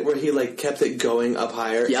the bit where he like kept it going up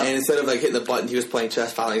higher? Yep. And instead of like hitting the button, he was playing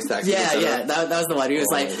chess, filing his taxes. Yeah. That was the one. He was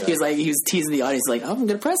he was teasing the audience like, oh, I'm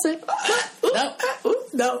gonna press it.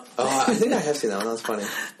 No. Oh, I think I have seen that one. That was funny.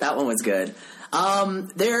 That one was good. I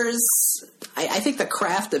think the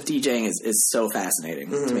craft of DJing is so fascinating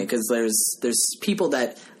to me because there's people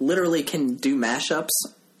that literally can do mashups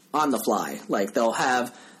on the fly. Like they'll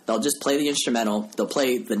just play the instrumental, they'll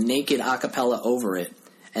play the naked a cappella over it,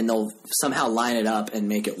 and they'll somehow line it up and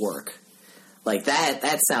make it work. Like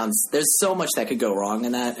that sounds. There's so much that could go wrong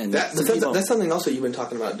in that. And that's something also you've been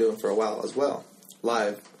talking about doing for a while as well.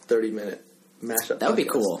 Live 30-minute mashup. That would be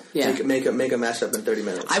cool. Yeah, make a mashup in 30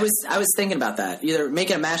 minutes. I was thinking about that. Either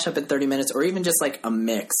making a mashup in 30 minutes or even just like a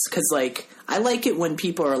mix. Because like I like it when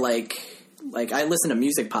people are like I listen to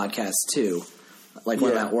music podcasts too. Like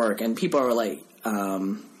when I'm at work, and people are like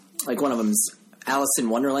one of them's Alice in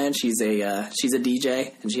Wonderland. She's a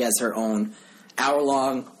DJ, and she has her own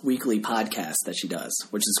hour-long weekly podcast that she does,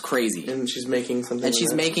 which is crazy. And she's making something. And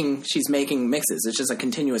she's making mixes. It's just a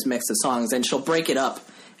continuous mix of songs, and she'll break it up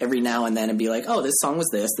every now and then and be like, "Oh, this song was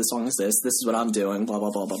this song is this. This is what I'm doing." Blah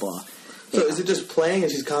blah blah blah blah. So is it just playing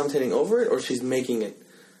and she's commentating over it, or she's making it?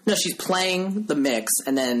 No, she's playing the mix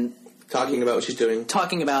and then talking about what she's doing.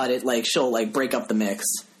 Talking about it, like she'll like break up the mix.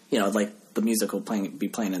 You know, like the music will be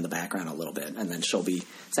playing in the background a little bit, and then she'll be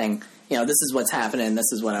saying, you know, this is what's happening,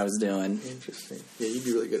 this is what I was doing. Interesting. Yeah, you'd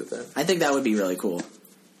be really good at that. I think that would be really cool.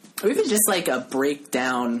 Or even just like a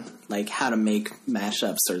breakdown, like how to make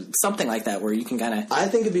mashups or something like that, where you can kind of. I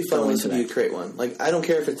think it'd be fun when you create one. Like, I don't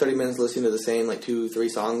care if it's 30 minutes listening to the same like 2-3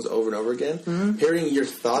 songs over and over again. Mm-hmm. Hearing your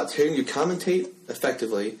thoughts, hearing you commentate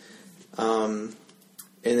effectively, and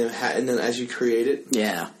then as you create it,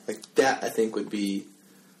 like that, I think would be.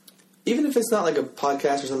 Even if it's not like a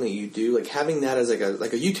podcast or something you do, like having that as like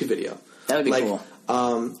a YouTube video. That would be cool.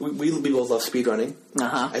 We both love speedrunning.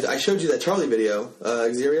 I showed you that Charlie video,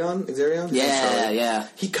 Xerion? Yeah.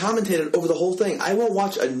 He commentated over the whole thing. I won't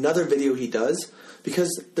watch another video he does because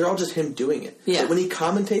they're all just him doing it. Yeah. But when he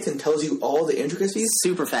commentates and tells you all the intricacies,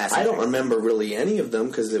 super fascinating. I don't remember really any of them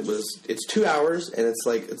because it's 2 hours and it's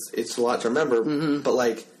like it's a lot to remember. Mm-hmm. But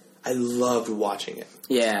like I loved watching it.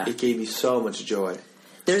 Yeah, it gave me so much joy.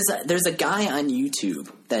 There's a guy on YouTube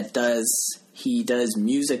that does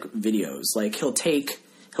music videos. Like he'll take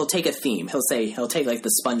a theme. He'll take like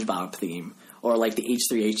the SpongeBob theme or like the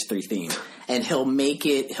H3H3 theme, and he'll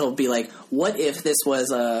be like, what if this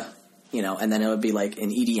was a, you know, and then it would be like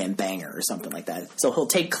an EDM banger or something like that. So he'll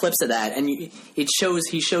take clips of that, and he shows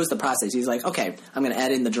the process. He's like, okay, I'm going to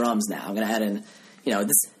add in the drums now. I'm going to add in, you know,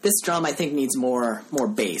 this drum I think needs more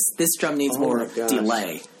bass. This drum needs more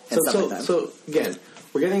delay and stuff like that. So again,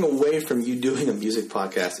 we're getting away from you doing a music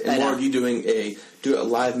podcast and more of you doing a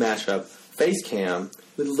live mashup, face cam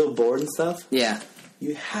with a little board and stuff. Yeah,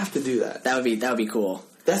 you have to do that. That would be cool.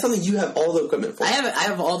 That's something you have all the equipment for. I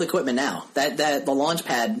have all the equipment now. That the launch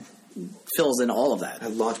pad fills in all of that.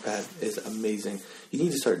 That launch pad is amazing. You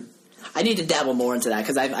need to start. I need to dabble more into that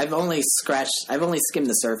because I've only skimmed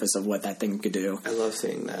the surface of what that thing could do. I love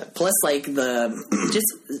seeing that. Plus, like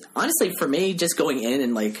just honestly for me, just going in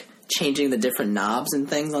and like changing the different knobs and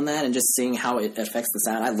things on that and just seeing how it affects the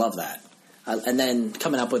sound. I love that. And then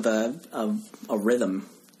coming up with a rhythm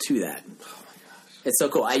to that. Oh my gosh. It's so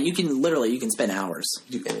cool. You can spend hours.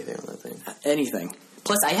 You do anything on that thing. Anything.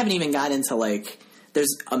 Plus, I haven't even got into like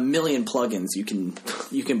there's a million plugins you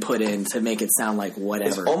can put in to make it sound like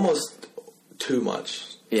whatever. It's almost too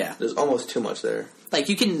much. Yeah. There's almost too much there. Like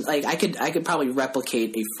you can, like I could probably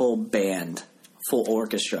replicate a full band, full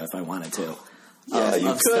orchestra if I wanted to. Yeah,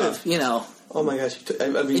 you could. Stuff, you know. Oh my gosh. I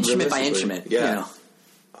mean, instrument by instrument. Yeah. You know.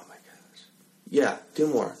 Oh my gosh. Yeah, do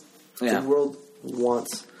more. Yeah. The world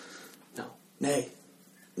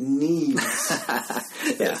needs.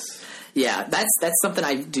 Yes. Yeah, that's something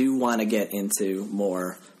I do want to get into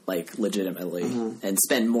more, like, legitimately, and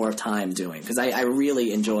spend more time doing, because I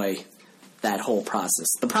really enjoy that whole process.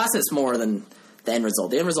 The process more than the end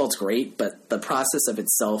result. The end result's great, but the process of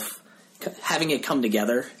itself, having it come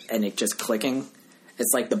together and it just clicking,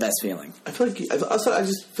 it's like the best feeling. I feel like I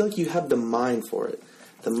just feel like you have the mind for it,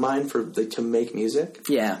 the mind for to make music.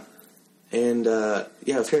 Yeah. And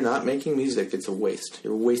if you're not making music, it's a waste.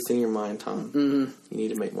 You're wasting your mind, Tom. Mm-hmm. You need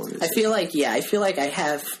to make more music. I feel like I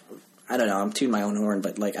have. I don't know. I'm tooting my own horn,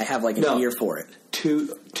 but like I have like an ear for it. Toot.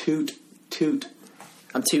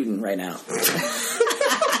 I'm tooting right now.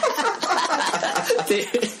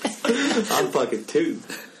 I'm fucking tooting.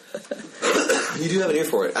 You do have an ear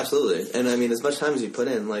for it, absolutely. And I mean, as much time as you put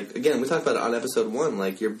in, like, again, we talked about it on episode 1,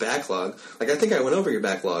 like, your backlog. Like, I think I went over your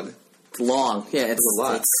backlog. It's long. Yeah, it's a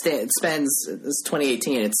lot. It spends, it's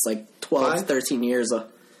 2018, it's like 12, 13 years.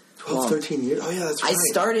 12, 13 years? Oh, yeah, that's right. I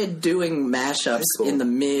started doing mashups in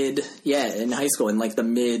high school, in like the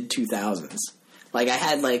mid-2000s. Like, I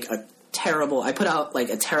had like I put out like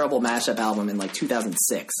a terrible mashup album in like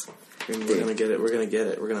 2006. We're going to get it. We're going to get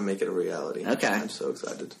it. We're going to make it a reality. Okay. I'm so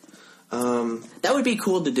excited. That would be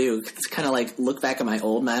cool to do. To kind of like look back at my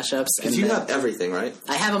old mashups. Because you have everything, right?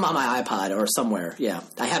 I have them on my iPod or somewhere. Yeah,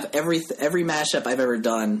 I have every mashup I've ever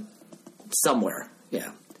done somewhere.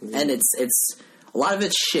 Yeah, and it's a lot of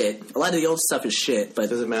it's shit. A lot of the old stuff is shit, but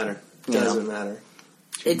doesn't matter. Doesn't matter.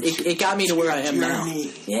 It got me to where I am now.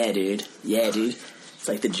 Yeah, dude. It's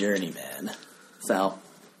like the journey, man. So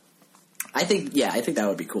I think that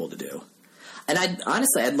would be cool to do. And I'd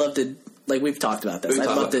love to. Like, we've talked about this. I'd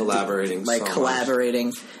love to collaborating, and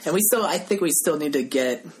I think we still need to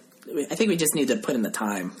get. I think we just need to put in the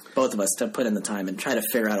time, both of us, to put in the time and try to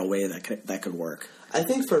figure out a way that could work. I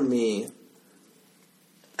think for me,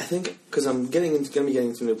 because I'm going to be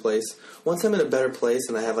getting to a new place. Once I'm in a better place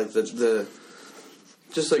and I have like the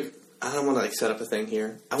just like, I don't want to like set up a thing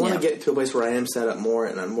here. I want to get to a place where I am set up more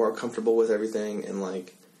and I'm more comfortable with everything and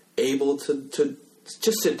like able to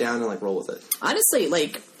just sit down and like roll with it. Honestly,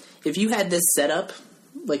 like, if you had this setup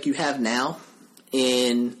like you have now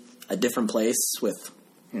in a different place with,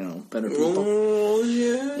 better people. Oh,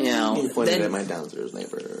 yeah. You pointed at my downstairs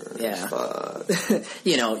neighbor. Yeah.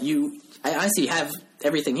 I honestly have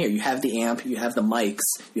everything here. You have the amp, you have the mics,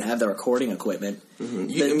 you have the recording equipment.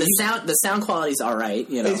 Mm-hmm. The sound quality's all right.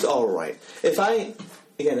 It's all right. If I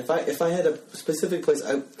had a specific place,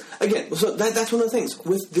 so that's one of the things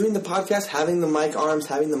with doing the podcast, having the mic arms,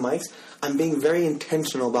 having the mics. I'm being very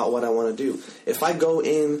intentional about what I want to do. If I go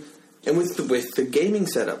in, and with the gaming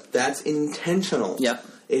setup, that's intentional. Yep.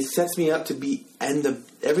 It sets me up to be,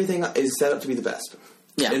 everything is set up to be the best.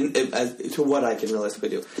 Yeah. To what I can realistically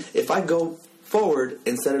do. If I go forward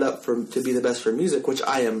and set it up to be the best for music, which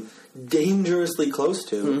I am dangerously close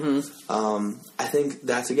to, I think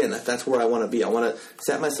that's where I want to be. I want to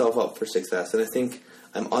set myself up for success, and I think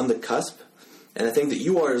I'm on the cusp. And I think that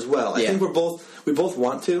you are as well. I think we both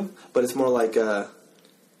want to, but it's more like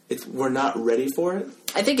we're not ready for it.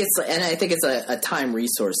 I think it's a time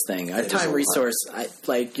resource thing. A time resource,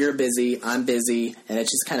 you're busy, I'm busy, and it's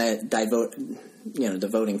just kind of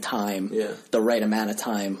devoting time, the right amount of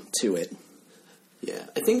time to it. Yeah,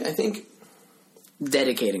 I think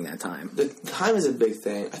dedicating that time. The time is a big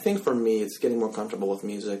thing. I think for me, it's getting more comfortable with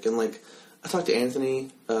music, and like, I talked to Anthony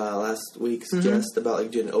last week's guest about like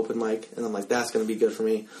doing an open mic, and I'm like, that's going to be good for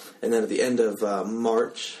me. And then at the end of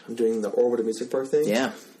March, I'm doing the Orbital Music Park thing.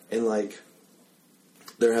 Yeah. And like,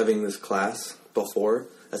 they're having this class before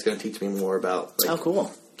that's going to teach me more about like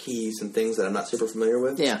cool keys and things that I'm not super familiar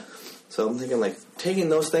with. Yeah. So I'm thinking like taking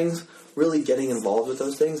those things, really getting involved with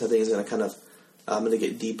those things, I think is going to kind of I'm going to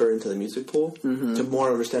get deeper into the music pool to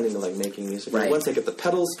more understanding of like making music. Right. Like, once I get the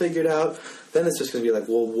pedals figured out, then it's just going to be like,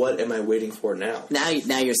 well, what am I waiting for now? Now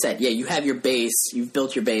you're set. Yeah, you have your base. You've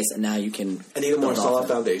built your base, and now you can. I need a more solid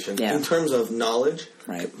foundation in terms of knowledge,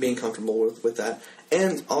 right? Being comfortable with that,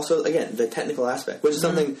 and also again the technical aspect, which is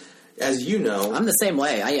something, as you know, I'm the same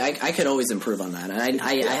way. I could always improve on that, and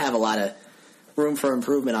I have a lot of room for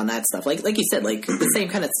improvement on that stuff. Like you said, like the same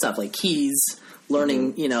kind of stuff, like keys,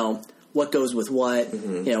 learning, what goes with what,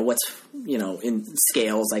 what's, in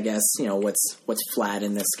scales, I guess, what's flat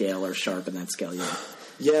in this scale or sharp in that scale,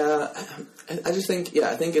 Yeah, I just think,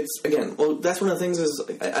 I think it's, again, well, that's one of the things is,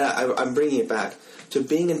 I'm bringing it back to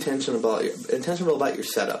being intentional about your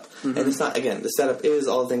setup. Mm-hmm. And it's not, again, the setup is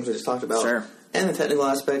all the things we just talked about. Sure. And the technical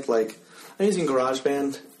aspect, like, I'm using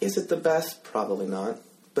GarageBand. Is it the best? Probably not.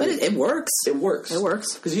 But it works. It works. It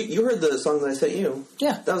works. Because you heard the song that I sent you.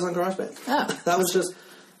 Yeah. That was on GarageBand. Oh. That was just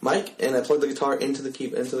mic, and I plugged the guitar into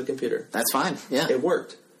the computer. That's fine. Yeah. It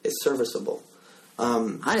worked. It's serviceable.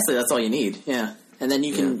 Honestly, that's all you need. Yeah. And then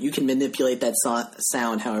you can manipulate that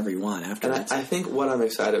sound however you want afterwards. And I think what I'm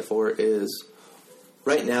excited for is,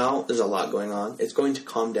 right now, there's a lot going on. It's going to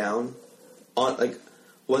calm down on, like,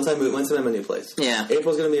 once I'm in my new place. Yeah.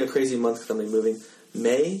 April's going to be a crazy month because I'm going to be moving.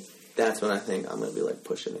 May, that's when I think I'm going to be, like,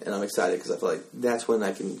 pushing it. And I'm excited because I feel like that's when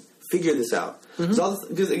I can figure this out.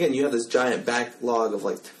 Because, again, you have this giant backlog of,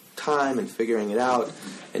 like, time and figuring it out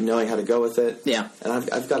and knowing how to go with it. Yeah. And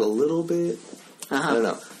I've got a little bit... I don't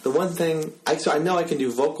know. The one thing... I know I can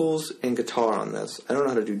do vocals and guitar on this. I don't know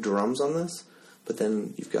how to do drums on this. But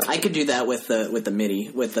then you've got... I could do that with the MIDI,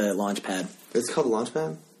 with the Launchpad. It's called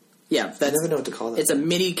Launchpad? Yeah. I never know what to call that. It's a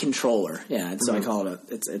MIDI controller. Yeah, so I call it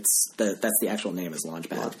that's the actual name is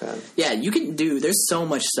Launchpad. Launchpad. Yeah, you can do... There's so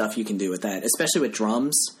much stuff you can do with that, especially with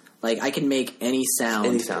drums. Like, I can make any sound.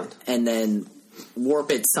 Any sound. And then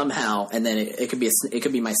warp it somehow, and then it could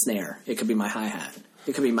be my snare. It could be my hi-hat.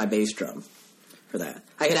 It could be my bass drum. For that,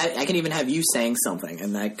 I can even have you saying something,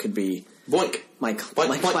 and that could be boink, Mike,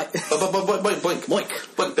 boink, boink, boink, boink,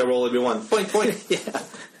 boink, boink. There will only be one. Boink, boink. Yeah,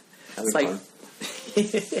 it's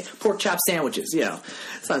like pork chop sandwiches,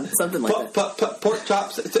 something like that. Pork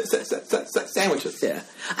chop sandwiches. Yeah,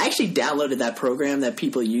 I actually downloaded that program that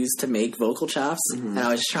people use to make vocal chops, and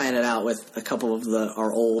I was trying it out with a couple of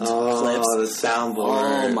our old clips. Oh, the soundboard!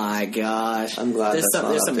 Oh my gosh! I'm glad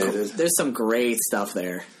there's some great stuff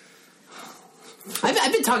there.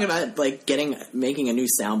 I've been talking about like making a new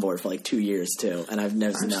soundboard for like 2 years too, and I've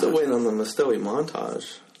never. I'm still waiting on the Mastowi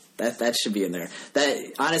montage. That should be in there.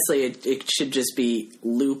 That honestly, it should just be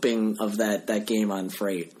looping of that game on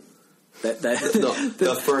Freight.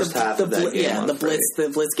 The first half of that game. Yeah, the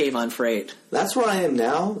Blitz game on Freight. That's where I am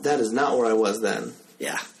now. That is not where I was then.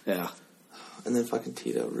 Yeah. And then fucking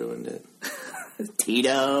Tito ruined it.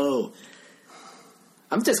 Tito.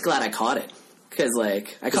 I'm just glad I caught it. Because,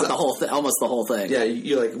 like, I caught almost the whole thing. Yeah,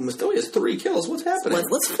 you're like, Mastowi has 3 kills. What's happening?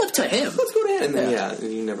 Let's flip to him. Let's go to him. And then,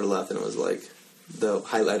 and you never left, and it was, like, the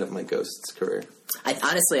highlight of my Ghost's career. I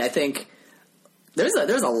think there's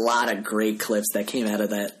a lot of great clips that came out of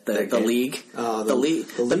the league. Oh, the league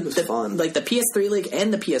was fun. Like, the PS3 league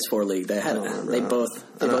and the PS4 league. They both...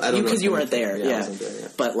 Because you weren't there. Yeah. I wasn't there, yeah.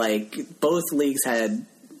 But, like, both leagues had,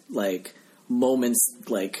 like, moments,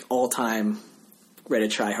 like, all-time... ready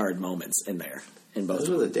to try hard moments in there in both. Those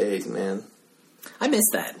were the days, man. I miss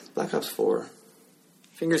that. Black Ops 4.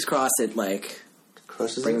 Fingers crossed it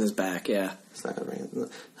brings us back. Yeah, it's not gonna bring it.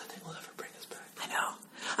 Nothing will ever bring us back. I know.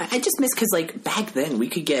 I just miss because like back then we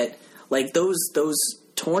could get like those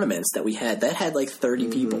tournaments that we had that had like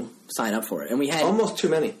 30 people sign up for it, and we had almost too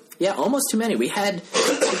many. Yeah, almost too many. We had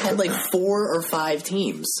like 4 or 5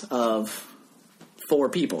 teams of 4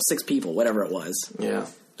 people, 6 people, whatever it was. Yeah.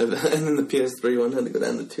 And then the PS3 one had to go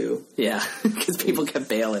down to 2. Yeah, because people kept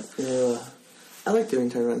bailing. Yeah, I like doing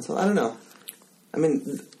tournaments. I don't know. I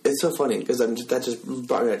mean, it's so funny because that just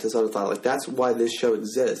brought me back to this other thought. Like, that's why this show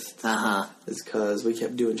exists. Is because we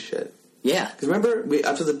kept doing shit. Yeah. Because remember,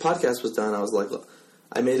 after the podcast was done, I was like, look,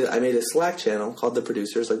 I made a Slack channel called The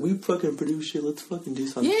Producers. Like, we fucking produce shit. Let's fucking do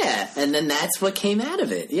something. Yeah, and then that's what came out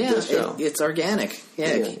of it. Yeah, it's organic.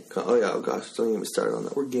 Yeah. Oh gosh, don't get me started on the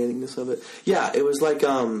organicness of it. Yeah, it was like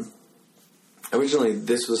originally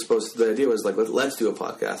this was the idea was like let's do a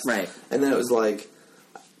podcast, right? And then it was like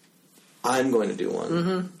I'm going to do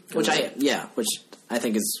one, which I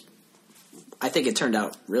think it turned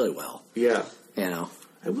out really well. Yeah, I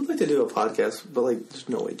would like to do a podcast, but like there's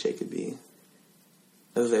no way Jake could be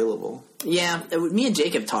available. Yeah, me and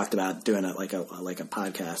Jacob talked about doing a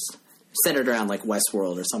podcast centered around like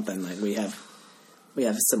Westworld or something like we have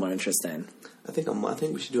a similar interest in. I think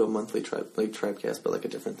we should do a monthly Tribecast, but like a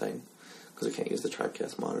different thing because we can't use the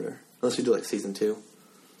Tribecast monitor unless we do like season 2.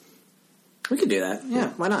 We could do that. Yeah,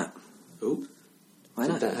 why not? Ooh, why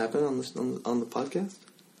not? Did that happen on the podcast?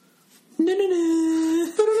 No.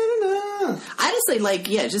 Honestly,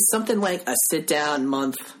 just something like a sit down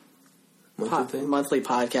monthly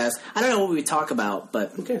podcast. I don't know what we talk about,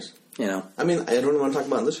 but who cares? I mean, I don't want to talk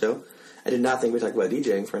about on this show. I did not think we talked about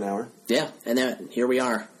DJing for an hour. Yeah, and then here we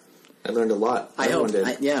are. I learned a lot. Everyone did.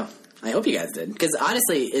 I hope you guys did because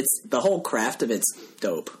honestly, it's the whole craft of it's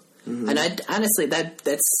dope, and honestly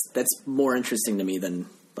that's more interesting to me than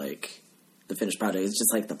the finished product. It's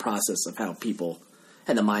just like the process of how people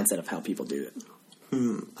and the mindset of how people do it.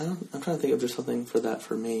 I'm trying to think if there's something for that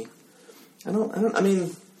for me. I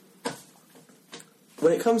mean,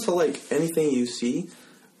 when it comes to like anything you see,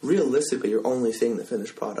 realistically, you're only seeing the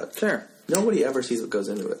finished product. Sure. Nobody ever sees what goes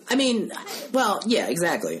into it. I mean, well, yeah,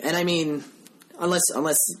 exactly. And I mean, unless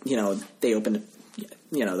they open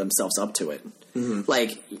themselves up to it. Mm-hmm.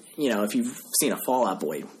 Like, if you've seen a Fall Out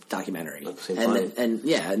Boy documentary, and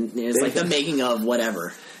it's like the making of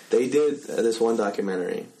whatever. They did this one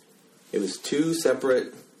documentary. It was 2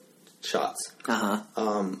 separate shots.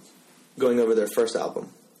 Going over their first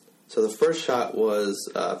album. So the first shot was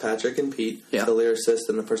Patrick and Pete, the lyricist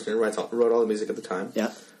and the person who wrote all the music at the time.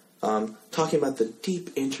 Yeah. Talking about the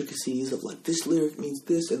deep intricacies of like this lyric means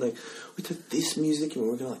this, and like we took this music and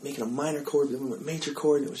we were gonna like make it a minor chord, but then we went major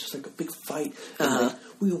chord, and it was just like a big fight. And like,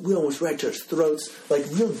 we almost right to our throats, like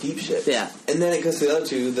real deep shit. Yeah. And then it goes to the other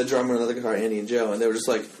two, the drummer and the other guitar, Andy and Joe, and they were just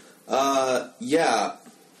like, yeah,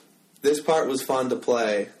 this part was fun to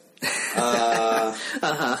play.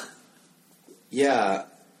 Yeah,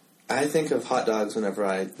 I think of hot dogs whenever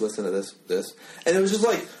I listen to this, and it was just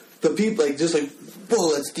like. The people, like, just like,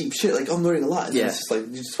 whoa, that's deep shit. Like, I'm learning a lot. And it's just like,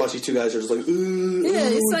 you just watch these 2 guys who are just like,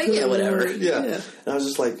 it's like, yeah, whatever. Yeah. And I was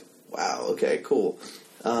just like, wow, okay, cool.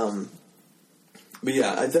 But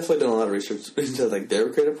yeah, I've definitely done a lot of research into, like,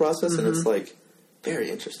 their creative process, and it's, like,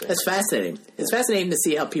 very interesting. It's fascinating. It's fascinating to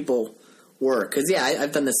see how people work. Because, yeah,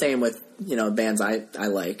 I've done the same with, bands I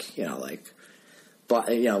like,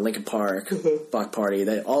 Linkin Park, Block Party.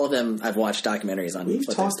 All of them, I've watched documentaries on. We've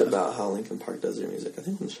talked about how Linkin Park does their music. I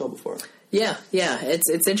think on the show before. Yeah.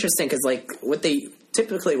 It's interesting because like what they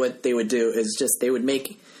would do is just they would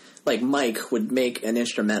make like Mike would make an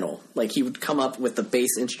instrumental. Like he would come up with the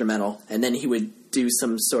bass instrumental and then he would do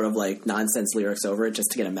some sort of like nonsense lyrics over it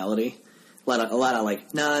just to get a melody. A lot of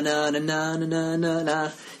like na na na na na na na,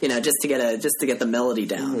 just to get the melody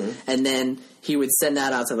down, and then he would send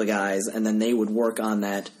that out to the guys, and then they would work on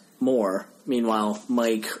that more. Meanwhile,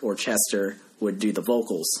 Mike or Chester would do the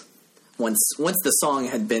vocals. Once the song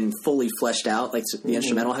had been fully fleshed out, like the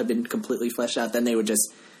instrumental had been completely fleshed out, then they would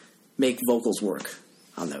just make vocals work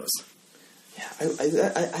on those. Yeah,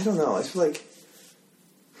 I don't know. I feel like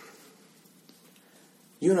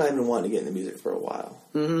you and I have been wanting to get into music for a while.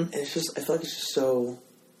 Mm-hmm. And it's just, I feel like it's just so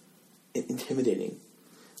intimidating.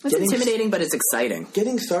 It's intimidating, but it's exciting.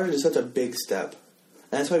 Getting started is such a big step.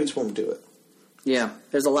 And that's why we just won't do it. Yeah.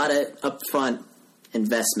 There's a lot of upfront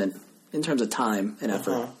investment in terms of time and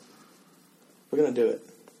effort. We're going to do it.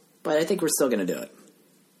 But I think we're still going to do it.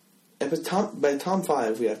 By Tom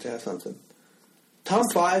 5, we have to have something. Tom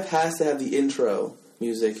 5 has to have the intro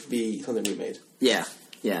music be something we made. Yeah.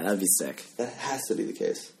 Yeah, that would be sick. That has to be the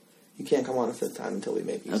case. You can't come on a 5th time until we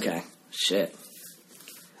make music. Okay. Shit.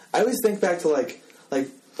 I always think back to, like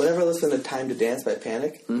whenever I listen to Time to Dance by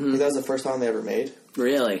Panic, that was the first song they ever made.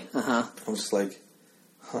 Really? Uh-huh. I was just like,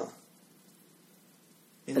 huh.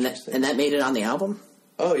 And that made it on the album?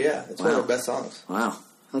 Oh, yeah. It's one of their best songs. Wow.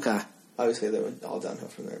 Okay. Obviously, they went all downhill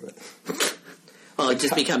from there, but... Well, it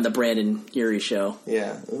just became the Brandon Urie show.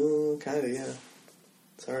 Yeah. Ooh, kind of, yeah.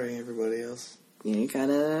 Sorry, everybody else. Yeah, you kind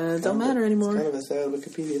of don't matter anymore. It's kind of a sad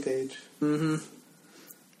Wikipedia page. Mm-hmm.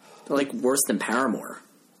 They're like worse than Paramore.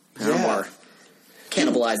 Paramore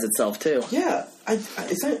cannibalized itself too. Yeah,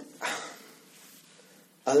 it's not.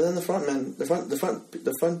 Other than the front men,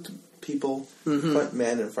 the front people, front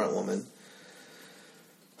men and front woman.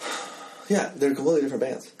 Yeah, they're completely different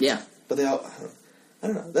bands. Yeah, but they all. I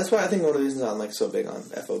don't know. That's why I think one of the reasons I'm like so big on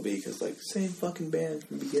FOB because like same fucking band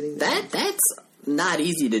from the beginning. That's not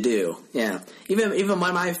easy to do. Yeah, even one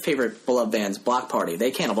of my favorite beloved bands, Block Party, they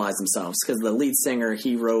cannibalized themselves because the lead singer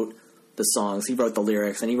he wrote the songs, he wrote the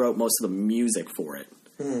lyrics, and he wrote most of the music for it.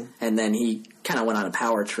 Mm. And then he kind of went on a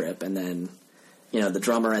power trip, and then the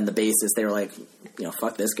drummer and the bassist they were like,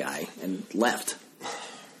 fuck this guy, and left.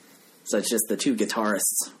 So it's just the 2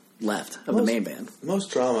 guitarists left of the main band. Most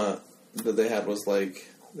drama that they had was like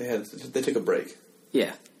they took a break.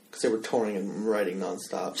 Yeah. Because they were touring and writing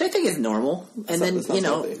nonstop. Which I think is normal. And then,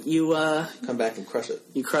 you... come back and crush it.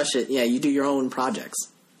 You crush it. Yeah, you do your own projects.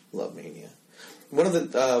 Love Mania. One of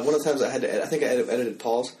the times I had to edit, I think I edited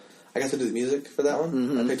Paul's. I got to do the music for that one.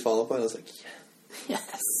 Mm-hmm. I picked Fall Out Boy and I was like,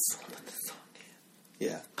 yes. Put this song in.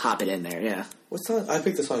 Yeah. Pop it in there, yeah. What song? I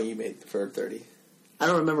picked the song you made for 30. I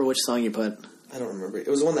don't remember which song you put. I don't remember. It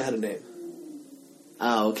was the one that had a name.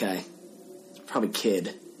 Oh, okay. Probably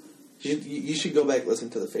Kid. You should go back and listen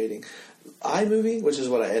to the fading. iMovie, which is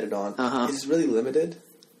what I edit on, is really limited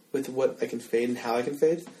with what I can fade and how I can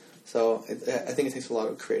fade. So I think it takes a lot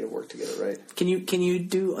of creative work to get it right. Can you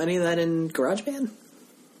do any of that in GarageBand?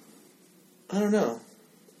 I don't know.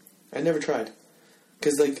 I never tried.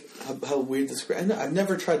 Because, like, how weird this... I've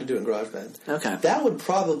never tried to do it in GarageBand. Okay. That would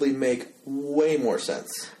probably make way more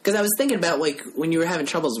sense. Because I was thinking about, like, when you were having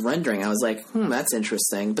troubles rendering, I was like, that's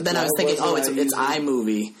interesting. But then I was thinking, it's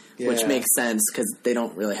iMovie, which makes sense because they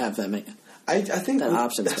don't really have that many I think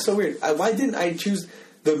options. That's so weird. Why didn't I choose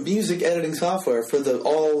the music editing software for the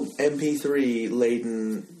all MP3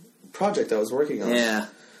 laden project I was working on? Yeah.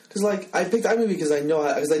 Because, like, I picked iMovie because I know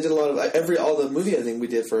because I did a lot of all the movie editing we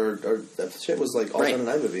did for our shit was like all done in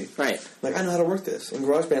iMovie. Right. Like, I know how to work this. And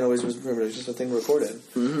GarageBand always was remember it was just a thing recorded,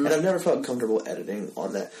 and I've never felt comfortable editing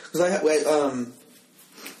on that because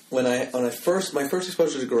my first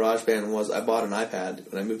exposure to GarageBand was I bought an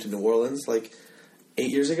iPad when I moved to New Orleans like 8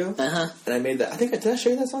 years ago, and I made that. Did I show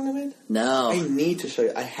you that song I made? No. I need to show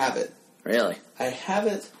you. I have it. Really? I have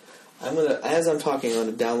it. As I'm talking, I'm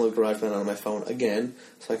gonna download GarageBand on my phone again,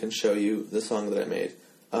 so I can show you the song that I made.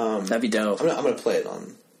 That'd be dope. I'm gonna play it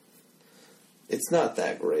on. It's not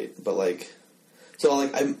that great, but like, it's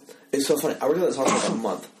so funny. I worked on that song for like a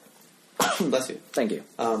month. Bless you. Thank you.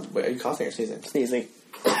 Wait, are you coughing or sneezing? Sneezing.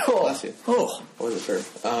 Bless you. Oh, I wasn't sure.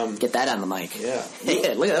 get that on the mic. Yeah.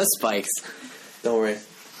 Hey, look at those spikes. Don't worry.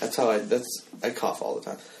 I cough all the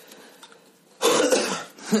time.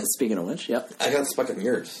 Speaking of which, yep. I got stuck in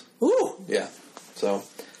yours. Ooh. Yeah. So,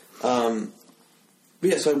 but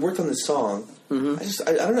yeah. So I worked on this song. Mm-hmm.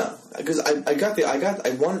 I don't know because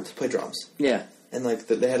I wanted to play drums. Yeah. And like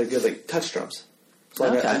they had a good like touch drums. So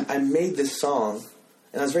like, I made this song,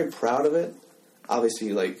 and I was very proud of it.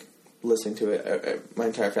 Obviously, like listening to it, my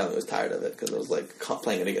entire family was tired of it because I was like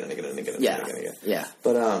playing it again and again and again and again and again. Yeah.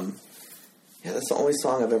 But yeah, that's the only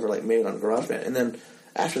song I've ever like made on GarageBand, and then.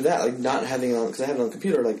 After that, like, not having it on... Because I have it on the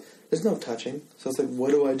computer, like, there's no touching. So it's like,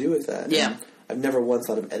 what do I do with that? Yeah. And I've never once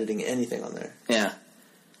thought of editing anything on there. Yeah.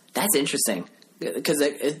 That's interesting. Because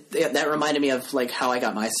that reminded me of, like, how I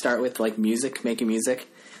got my start with, like, music, making music.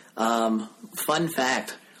 Fun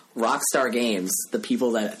fact, Rockstar Games, the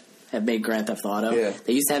people that have made Grand Theft Auto,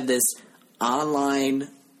 they used to have this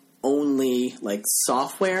online-only, like,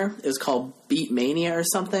 software. It was called Beatmania or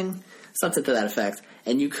something. Something to that effect.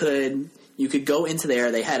 And you could go into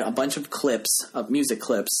there. They had a bunch of clips, of music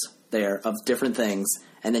clips there of different things,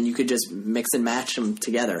 and then you could just mix and match them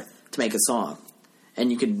together to make a song.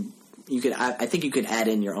 And you could. I think you could add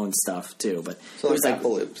in your own stuff too. But so it was like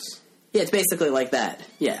Apple Loops. Yeah, it's basically like that.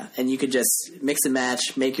 Yeah, and you could just mix and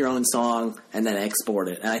match, make your own song, and then export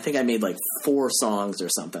it. And I think I made like 4 songs or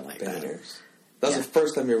something like that. That was the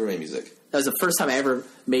first time you ever made music. That was the first time I ever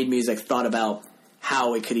made music. Thought about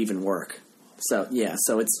how it could even work. So, yeah,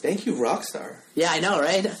 it's... Thank you, Rockstar. Yeah, I know,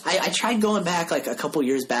 right? I tried going back, like, a couple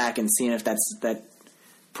years back and seeing if that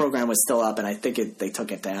program was still up, and I think they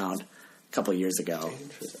took it down a couple years ago.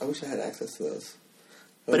 I wish I had access to those.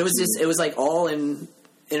 But it was, like, all in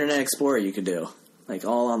Internet Explorer you could do. Like,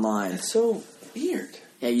 all online. That's so weird.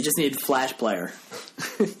 Yeah, you just needed Flash Player.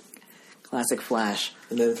 Classic Flash.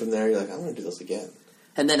 And then from there, you're like, I want to do this again.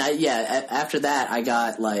 And then, after that, I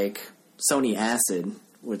got, like, Sony Acid,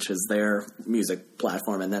 which was their music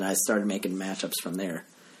platform, and then I started making mashups from there.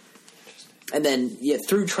 And then,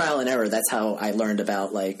 through trial and error, that's how I learned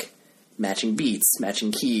about, like, matching beats,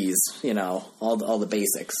 matching keys, all the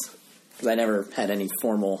basics. Because I never had any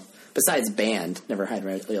formal, besides band, never had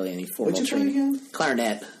really any formal training. What'd you play again?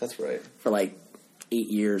 Clarinet. That's right. For, like,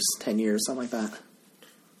 8 years, 10 years, something like that.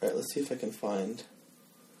 All right, let's see if I can find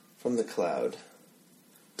From the Cloud.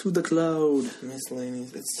 To the Cloud.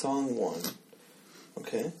 Miscellaneous. It's song 1.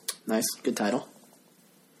 Okay. Nice. Good title.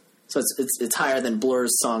 So it's higher than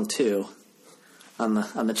Blur's song 2 on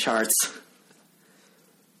the charts.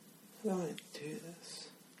 How do I do this?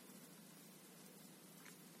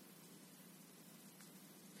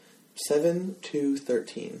 7 to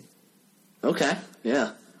 13. Okay.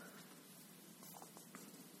 Yeah.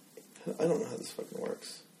 I don't know how this fucking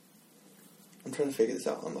works. I'm trying to figure this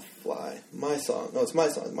out on the fly. My song. No, it's my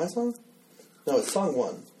song. My song? No, it's song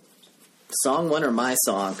 1. Song 1 or my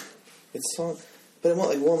song? It's song, but it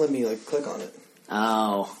won't let me like click on it.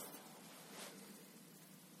 Oh.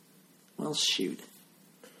 Well, shoot.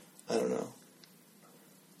 I don't know.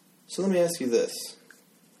 So let me ask you this.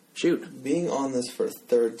 Shoot. Being on this for a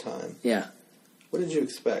 3rd time. Yeah. What did you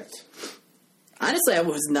expect? Honestly, I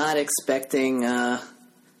was not expecting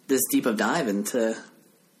this deep of dive into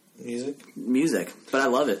music, but I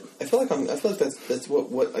love it. I feel like that's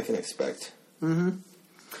what I can expect. Mm-hmm.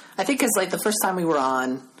 I think because, like, the first time we were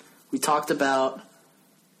on, we talked about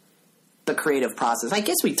the creative process. I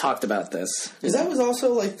guess we talked about this. Because that was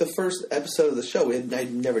also, like, the first episode of the show.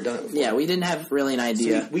 I'd never done it before. Yeah, we didn't have really an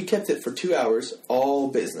idea. So we kept it for 2 hours, all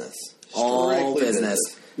business. All business.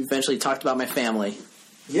 eventually talked about my family.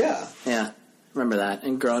 Yeah. Yeah, remember that.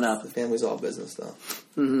 And growing up. The family's all business, though.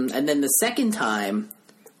 Mm-hmm. And then the second time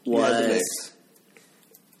was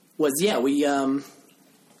we.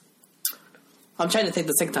 I'm trying to think.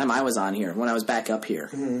 The second time I was on here, when I was back up here,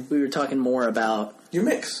 we were talking more about your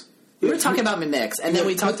mix. We were talking about my mix, and then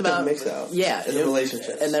we talked about mix out, yeah, and the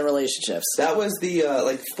relationships, That was the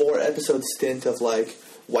 4-episode stint of like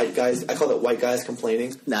white guys. I called it white guys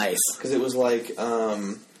complaining. Nice, because it was like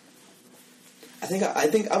I think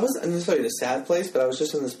I wasn't necessarily in a sad place, but I was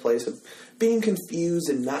just in this place of being confused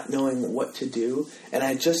and not knowing what to do, and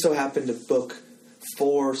I just so happened to book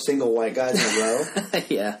 4 single white guys in a row.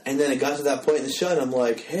 Yeah. And then it got to that point in the show, and I'm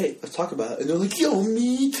like, hey, let's talk about it. And they're like, yo,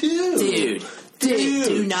 me too. Dude,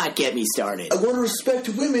 do not get me started. I want to respect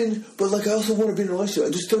women, but like I also want to be in a relationship.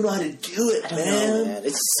 I just don't know how to do it, man.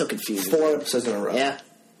 It's so confusing. 4 episodes in a row. Yeah.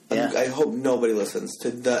 Yeah. I hope nobody listens to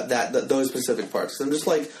those specific parts. 'Cause I'm just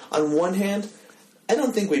like, on one hand, I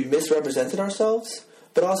don't think we misrepresented ourselves,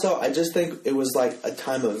 but also I just think it was like a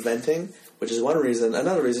time of venting, which is one reason.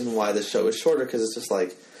 Another reason why this show is shorter, because it's just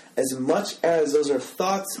like, as much as those are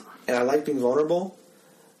thoughts, and I like being vulnerable,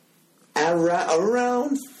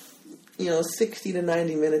 around 60 to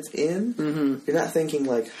 90 minutes in, you're not thinking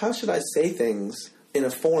like, how should I say things in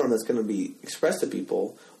a forum that's going to be expressed to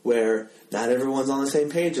people where not everyone's on the same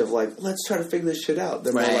page of like, let's try to figure this shit out.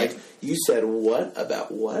 They're more like, you said what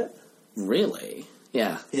about what? Really?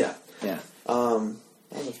 Yeah. Yeah. Yeah.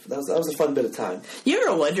 That was a fun bit of time. You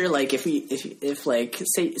ever wonder, like, if like,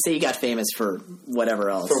 say you got famous for whatever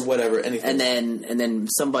else, anything, and then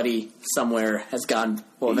somebody somewhere has gone,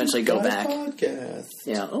 will eventually go back. Podcast.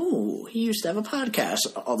 Yeah. Oh, he used to have a podcast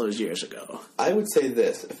all those years ago. I would say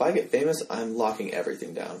this: if I get famous, I'm locking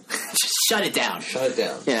everything down. Just shut it down. Shut it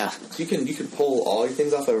down. Yeah. You can pull all your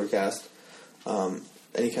things off Overcast.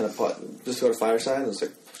 Any kind of just go to Fireside and just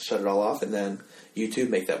like shut it all off, and then YouTube,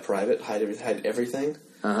 make that private, hide everything.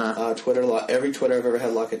 Twitter, every Twitter I've ever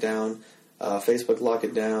had, lock it down. Facebook, lock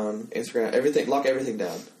it down. Instagram, everything, lock everything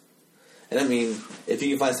down. And I mean, if you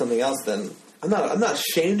can find something else, then I'm not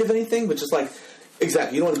ashamed of anything, but just like,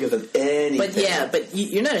 exactly, you don't want to give them anything. But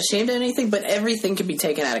you're not ashamed of anything, but everything can be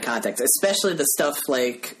taken out of context, especially the stuff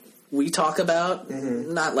like we talk about.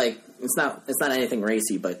 Not like it's not anything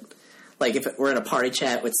racy, but like if we're in a party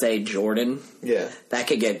chat with, say, Jordan, that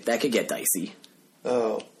could get dicey.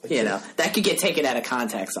 Oh, that could get taken out of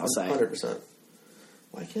context. I'll say 100%.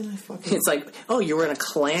 Why can't I fucking? It's like, oh, you were in a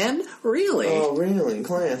clan, really? Oh, really?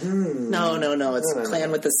 Clan? No. It's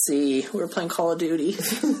clan with a C. We were playing Call of Duty. I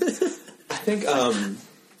think I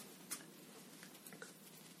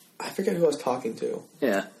forget who I was talking to.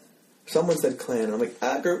 Yeah. Someone said clan, and I'm like,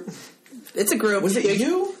 group. It's a group. Was it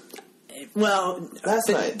you? Well, last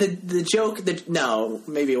night. The joke. No,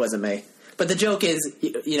 maybe it wasn't me. But the joke is,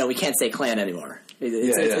 we can't say clan anymore.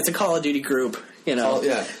 It's a Call of Duty group,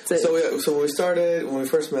 So when we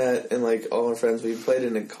first met, and like all our friends, we played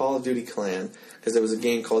in a Call of Duty clan because there was a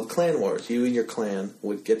game called Clan Wars. You and your clan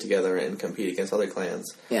would get together and compete against other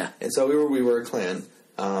clans. Yeah. And so we were a clan.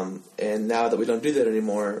 And now that we don't do that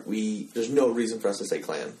anymore, there's no reason for us to say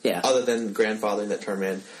clan. Yeah. Other than grandfathering that term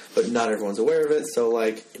in, but not everyone's aware of it. So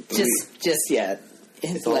like, it's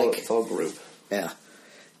all group. Yeah.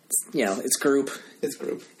 It's group. It's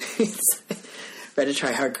group. It's Ready to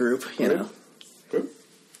try hard group, Group?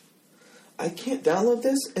 I can't download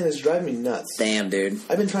this, and it's driving me nuts. Damn, dude.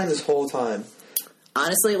 I've been trying this whole time.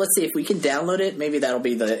 Honestly, let's see if we can download it. Maybe that'll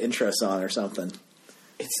be the intro song or something.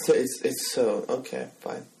 It's so... Okay,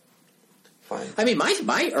 fine. I mean,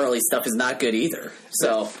 my early stuff is not good either,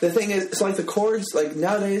 so... The thing is, it's like the chords, like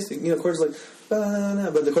nowadays, chords like...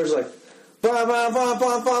 But the chords are like... Like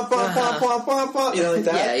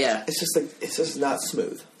that. Yeah. It's just like, it's just not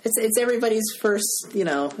smooth. It's everybody's first, thing.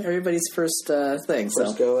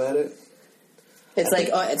 First go at it. It's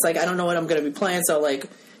like I don't know what I'm going to be playing, so like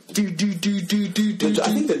do. I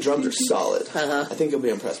think the drums are solid. I think you'll be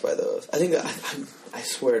impressed by those. I think I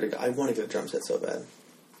swear to God, I want to get a drum set so bad.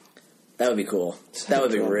 That would be cool. That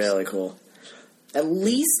would be really cool. At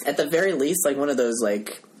the very least, like one of those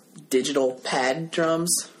like digital pad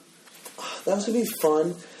drums. That would be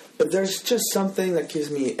fun, but there's just something that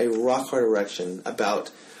gives me a rock hard erection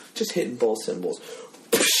about just hitting both cymbals.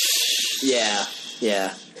 Yeah.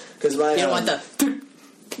 Because you don't want the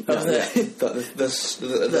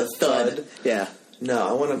thud. Yeah. No,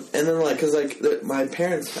 I want to, and then because my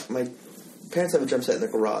parents have a drum set in the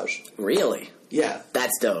garage. Really? Yeah.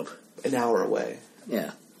 That's dope. An hour away.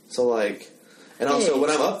 Yeah. So and also, when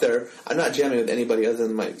I'm up there, I'm not jamming with anybody other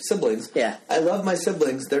than my siblings. Yeah. I love my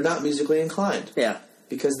siblings. They're not musically inclined. Yeah.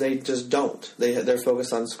 Because they just don't. They're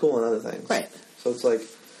focused on school and other things. Right. So it's like,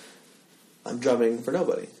 I'm drumming for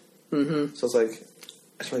nobody. Mm-hmm. So it's like,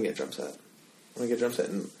 I just want to get a drum set. I want to get a drum set,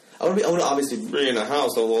 and I want to obviously be in a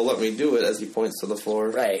house, so they'll let me do it, as he points to the floor.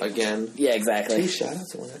 Right. Again. Yeah, exactly. 2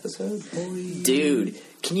 shout-outs in one episode? Boy. Dude,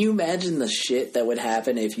 can you imagine the shit that would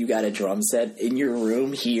happen if you got a drum set in your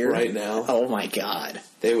room here? Right now? Oh, my God.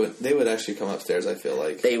 They would actually come upstairs, I feel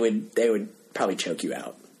like. They would probably choke you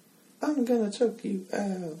out. I'm gonna choke you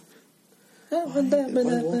out. Why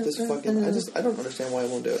won't this fucking... I don't understand why I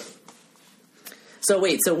won't do it. So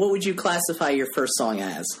wait, what would you classify your first song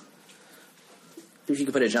as? If you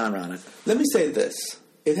could put a genre on it. Let me say this.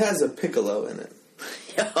 It has a piccolo in it.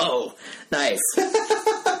 Oh, nice.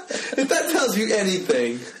 If that tells you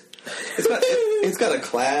anything. It's got a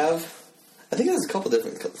clav. I think it has a couple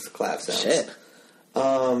different clav sounds. Shit.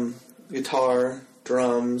 Guitar,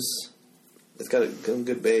 drums. It's got a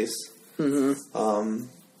good bass. Mm-hmm.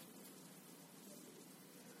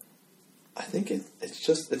 I think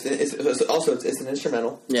it's also an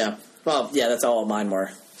instrumental. Yeah. Well, yeah, that's all mine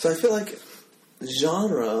were. So I feel like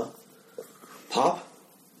genre pop,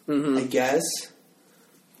 I guess.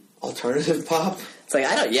 Alternative pop. It's like,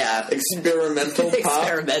 Experimental pop.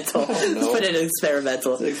 Experimental. Let's put it in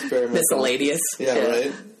experimental. Miscellaneous. Yeah,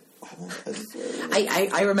 right.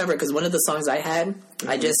 I remember, because one of the songs I had,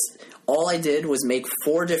 all I did was make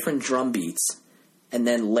 4 different drum beats and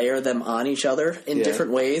then layer them on each other in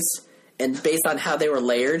different ways. And based on how they were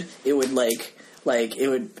layered, it would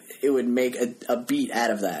it would make a beat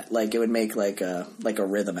out of that. Like, it would make like a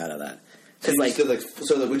rhythm out of that.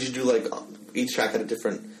 Would you do each track had a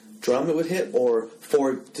different drum it would hit, or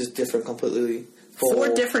 4 just different completely? 4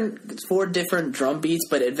 different drum beats,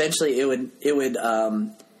 but eventually it would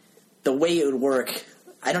the way it would work.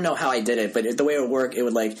 I don't know how I did it, but the way it would work, it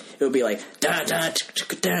would be like dun dun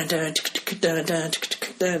dun dun dun dun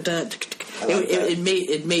dun dun.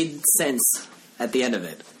 It made sense at the end of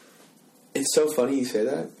it. It's so funny you say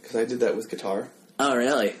that, because I did that with guitar. Oh,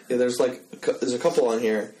 really? Yeah, there's a couple on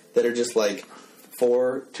here that are just 3 to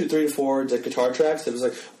 4 guitar tracks. It was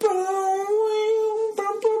like,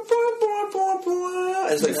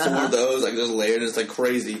 and it's 4 of those, just layered. It's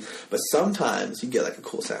crazy. But sometimes you get a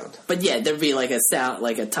cool sound. But yeah, there'd be a sound,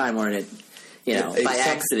 a time where it, by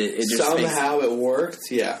accident, it just somehow it worked.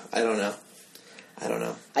 Yeah, I don't know.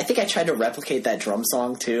 I think I tried to replicate that drum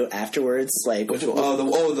song too afterwards. Which one? The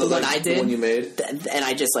one I did, the one you made, and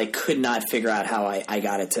I just could not figure out how I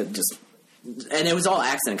got it to just. And it was all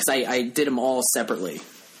accident, because I did them all separately.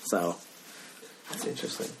 So that's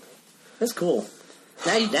interesting. That's cool.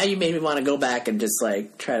 Now you made me want to go back and just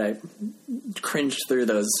try to cringe through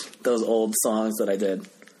those old songs that I did.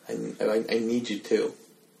 I need you to.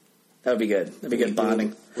 That would be good. That'd be good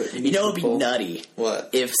bonding. It would be nutty. What?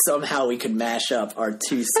 If somehow we could mash up our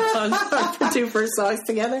 2 songs, our 2 first songs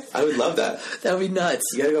together. I would love that. That would be nuts.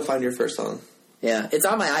 You gotta go find your first song. Yeah, it's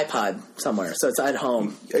on my iPod somewhere, so it's at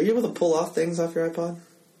home. Are you able to pull off things off your iPod?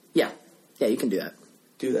 Yeah. Yeah, you can do that.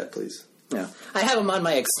 Do that, please. Yeah. I have them on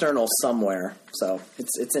my external somewhere, so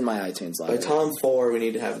it's in my iTunes library. By Tom 4, we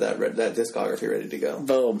need to have that discography ready to go.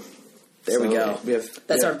 Boom. There we go.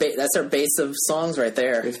 That's our base of songs right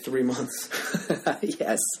there. We have 3 months.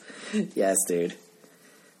 Yes, dude.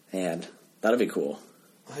 Man, that'll be cool.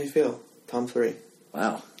 How do you feel? Tom 3.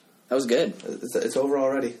 Wow, that was good. It's over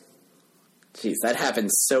already. Jeez, that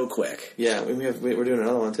happened so quick. Yeah, we're doing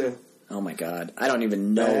another one too. Oh my god, I don't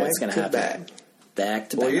even know what's going to happen. Back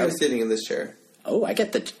to back. Well, you're sitting in this chair. Oh, I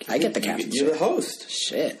get the captain. You're the host.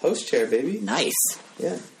 Shit, host chair, baby. Nice.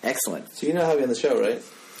 Yeah, excellent. So you know how to be on the show, right?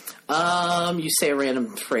 You say a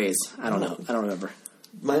random phrase. I don't know. I don't remember.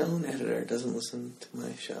 My own editor doesn't listen to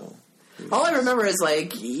my show. All I remember is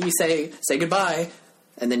you say goodbye,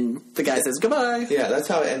 and then the guy says goodbye. Yeah, that's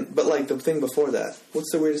how. But the thing before that.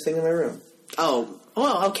 What's the weirdest thing in my room? Oh,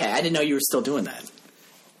 well, okay. I didn't know you were still doing that.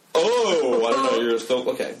 Oh, I didn't know you were still...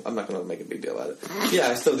 Okay, I'm not going to make a big deal about it. Yeah,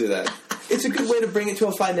 I still do that. It's a good way to bring it to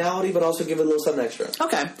a finality, but also give it a little something extra.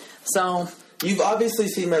 Okay, so... You've obviously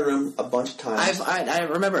seen my room a bunch of times. I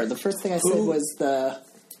remember. The first thing I said was I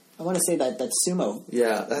want to say that sumo.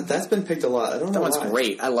 Yeah, that's been picked a lot. I don't know why. That one's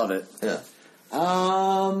great. I love it. Yeah.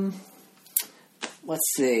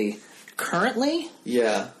 Let's see. Currently?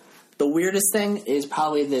 Yeah. The weirdest thing is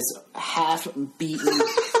probably this half-beaten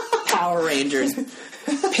Power Rangers,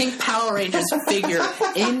 pink Power Rangers figure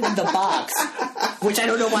in the box, which I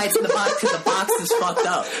don't know why it's in the box, because the box is fucked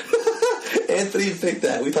up. Anthony picked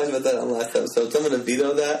that. We talked about that on the last episode. So I'm going to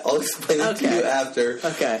veto that. I'll explain it to you after.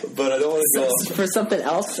 Okay. But I don't want to go off. For something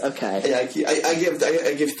else? Okay. Yeah,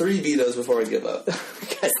 I give 3 vetoes before I give up.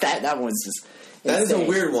 Because that one's just insane. That is a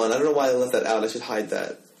weird one. I don't know why I left that out. I should hide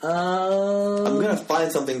that. I'm going to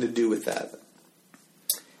find something to do with that.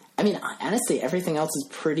 I mean, honestly, everything else is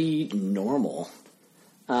pretty normal.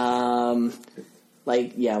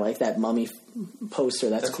 Like that mummy poster.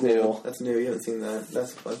 That's cool. New. That's new. You haven't seen that.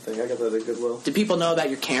 That's a fun thing. I got that at Goodwill. Do people know about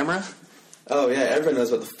your camera? Oh yeah, everyone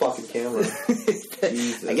knows about the fucking camera.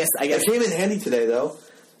 Jesus. I guess it came in handy today though.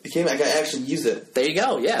 I could actually use it. There you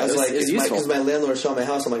go. Yeah, I was like, because my landlord saw my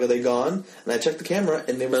house. I'm like, are they gone? And I checked the camera,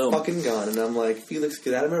 and they were fucking gone. And I'm like, Felix,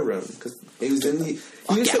 get out of my room, because he was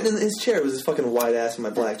sitting in his chair with his fucking white ass in my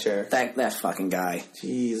black chair. That fucking guy.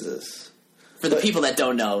 Jesus. For the people that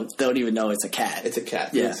don't even know it's a cat. It's a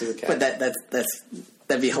cat. Yeah, it's a cat. But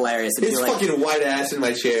that'd be hilarious. If his fucking white ass in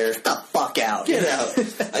my chair. Get the fuck out. Get out.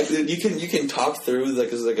 You can talk through like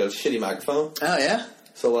this is like a shitty microphone. Oh yeah.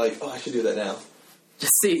 So like, I should do that now.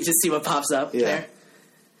 Just see what pops up there.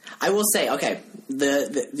 I will say, okay,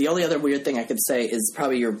 the only other weird thing I could say is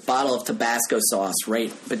probably your bottle of Tabasco sauce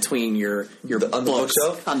right between your books. On the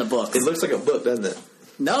bookshelf? On the books. It looks like a book, doesn't it?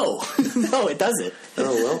 No. No, it doesn't.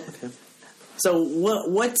 Oh, well, okay. So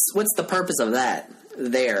what's the purpose of that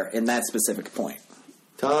there in that specific point?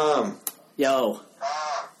 Tom. Yo.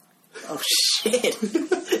 Oh, shit.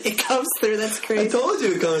 It comes through. That's crazy. I told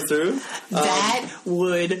you it comes through. That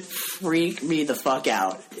would freak me the fuck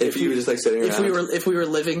out. If you were just like sitting around. If we were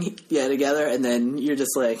living together and then you're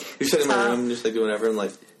just like... You're sitting in my room just like doing whatever and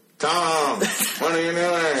like, Tom, what are you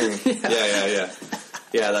doing? Yeah.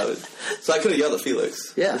 Yeah, that was... So I could have yelled at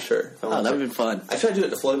Felix. Yeah. For sure. Oh, that would have been fun. I tried to do it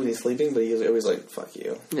to Floyd when he's sleeping, but he was always like, fuck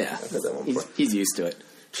you. Yeah. I've heard that one before. He's used to it.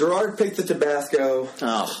 Gerard picked the Tabasco.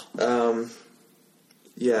 Oh.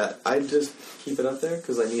 Yeah, I just keep it up there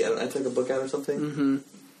because I took a book out or something.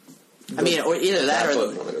 Mm-hmm. I mean, or either that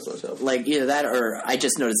or I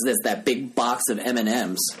just noticed that big box of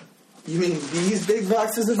M&Ms. You mean these big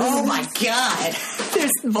boxes of M&Ms? Oh my god!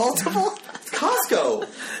 There's multiple? It's Costco.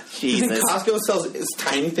 Jesus. You think Costco sells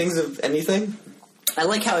tiny things of anything? I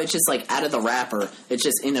like how it's just like out of the wrapper. It's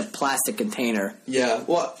just in a plastic container. Yeah,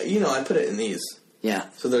 well, I put it in these. Yeah.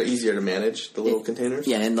 So they're easier to manage, the little containers?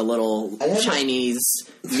 Yeah, in the little Chinese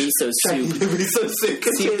miso soup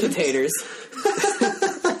containers.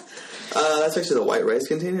 That's actually the white rice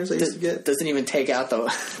containers I used to get. Doesn't even take out the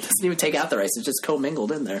rice. It's just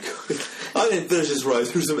commingled in there. I didn't finish this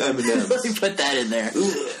rice. Here's some M&Ms. Let me put that in there.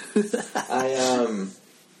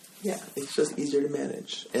 Yeah, it's just easier to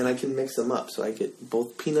manage. And I can mix them up, so I get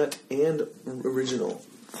both peanut and original.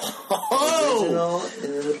 Oh! Original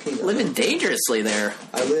and the peanut. Living dangerously there.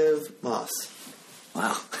 I live Moss.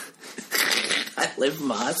 Wow. I live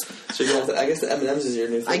Moss. So I guess the M&Ms is your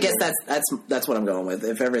new thing. I guess that's what I'm going with.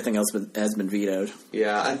 If everything else has been vetoed.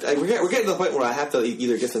 Yeah, we're getting to the point where I have to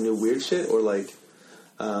either get some new weird shit or like,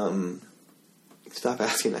 stop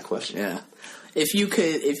asking that question. Yeah.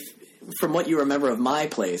 If from what you remember of my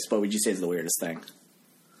place, what would you say is the weirdest thing?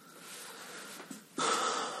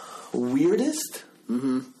 Weirdest?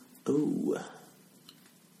 Mm-hmm. Ooh.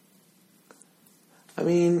 I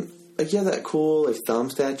mean, like, yeah, that cool, like, thumb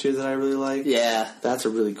statue that I really like. Yeah. That's a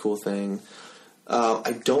really cool thing.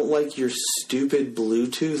 I don't like your stupid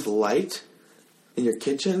Bluetooth light in your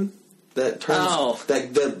kitchen that turns...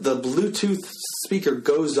 the Bluetooth speaker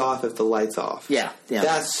goes off if the light's off. Yeah.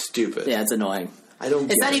 That's stupid. Yeah, it's annoying.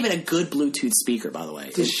 It's not even a good Bluetooth speaker, by the way.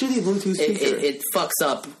 It's a shitty Bluetooth speaker. It fucks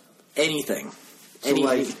up anything.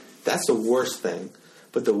 So, that's the worst thing.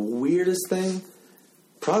 But the weirdest thing,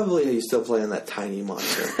 probably how you still play on that tiny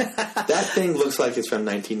monitor. That thing looks like it's from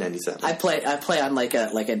 1997. I play on like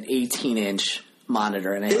an 18-inch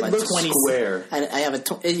monitor, and I have a 20 square. And I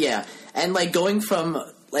have and like going from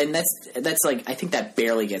that's like I think that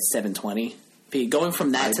barely gets 720p. Going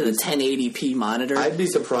from that to the 1080p monitor, I'd be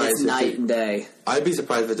surprised. It's night and day. I'd be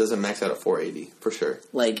surprised if it doesn't max out at 480 for sure.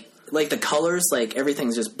 Like the colors, like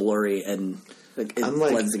everything's just blurry and it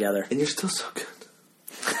blends together. And you're still so good.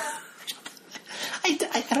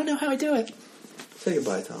 I don't know how I do it. Say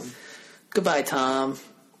goodbye, Tom. Goodbye, Tom.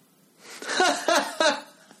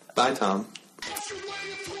 Bye, Tom.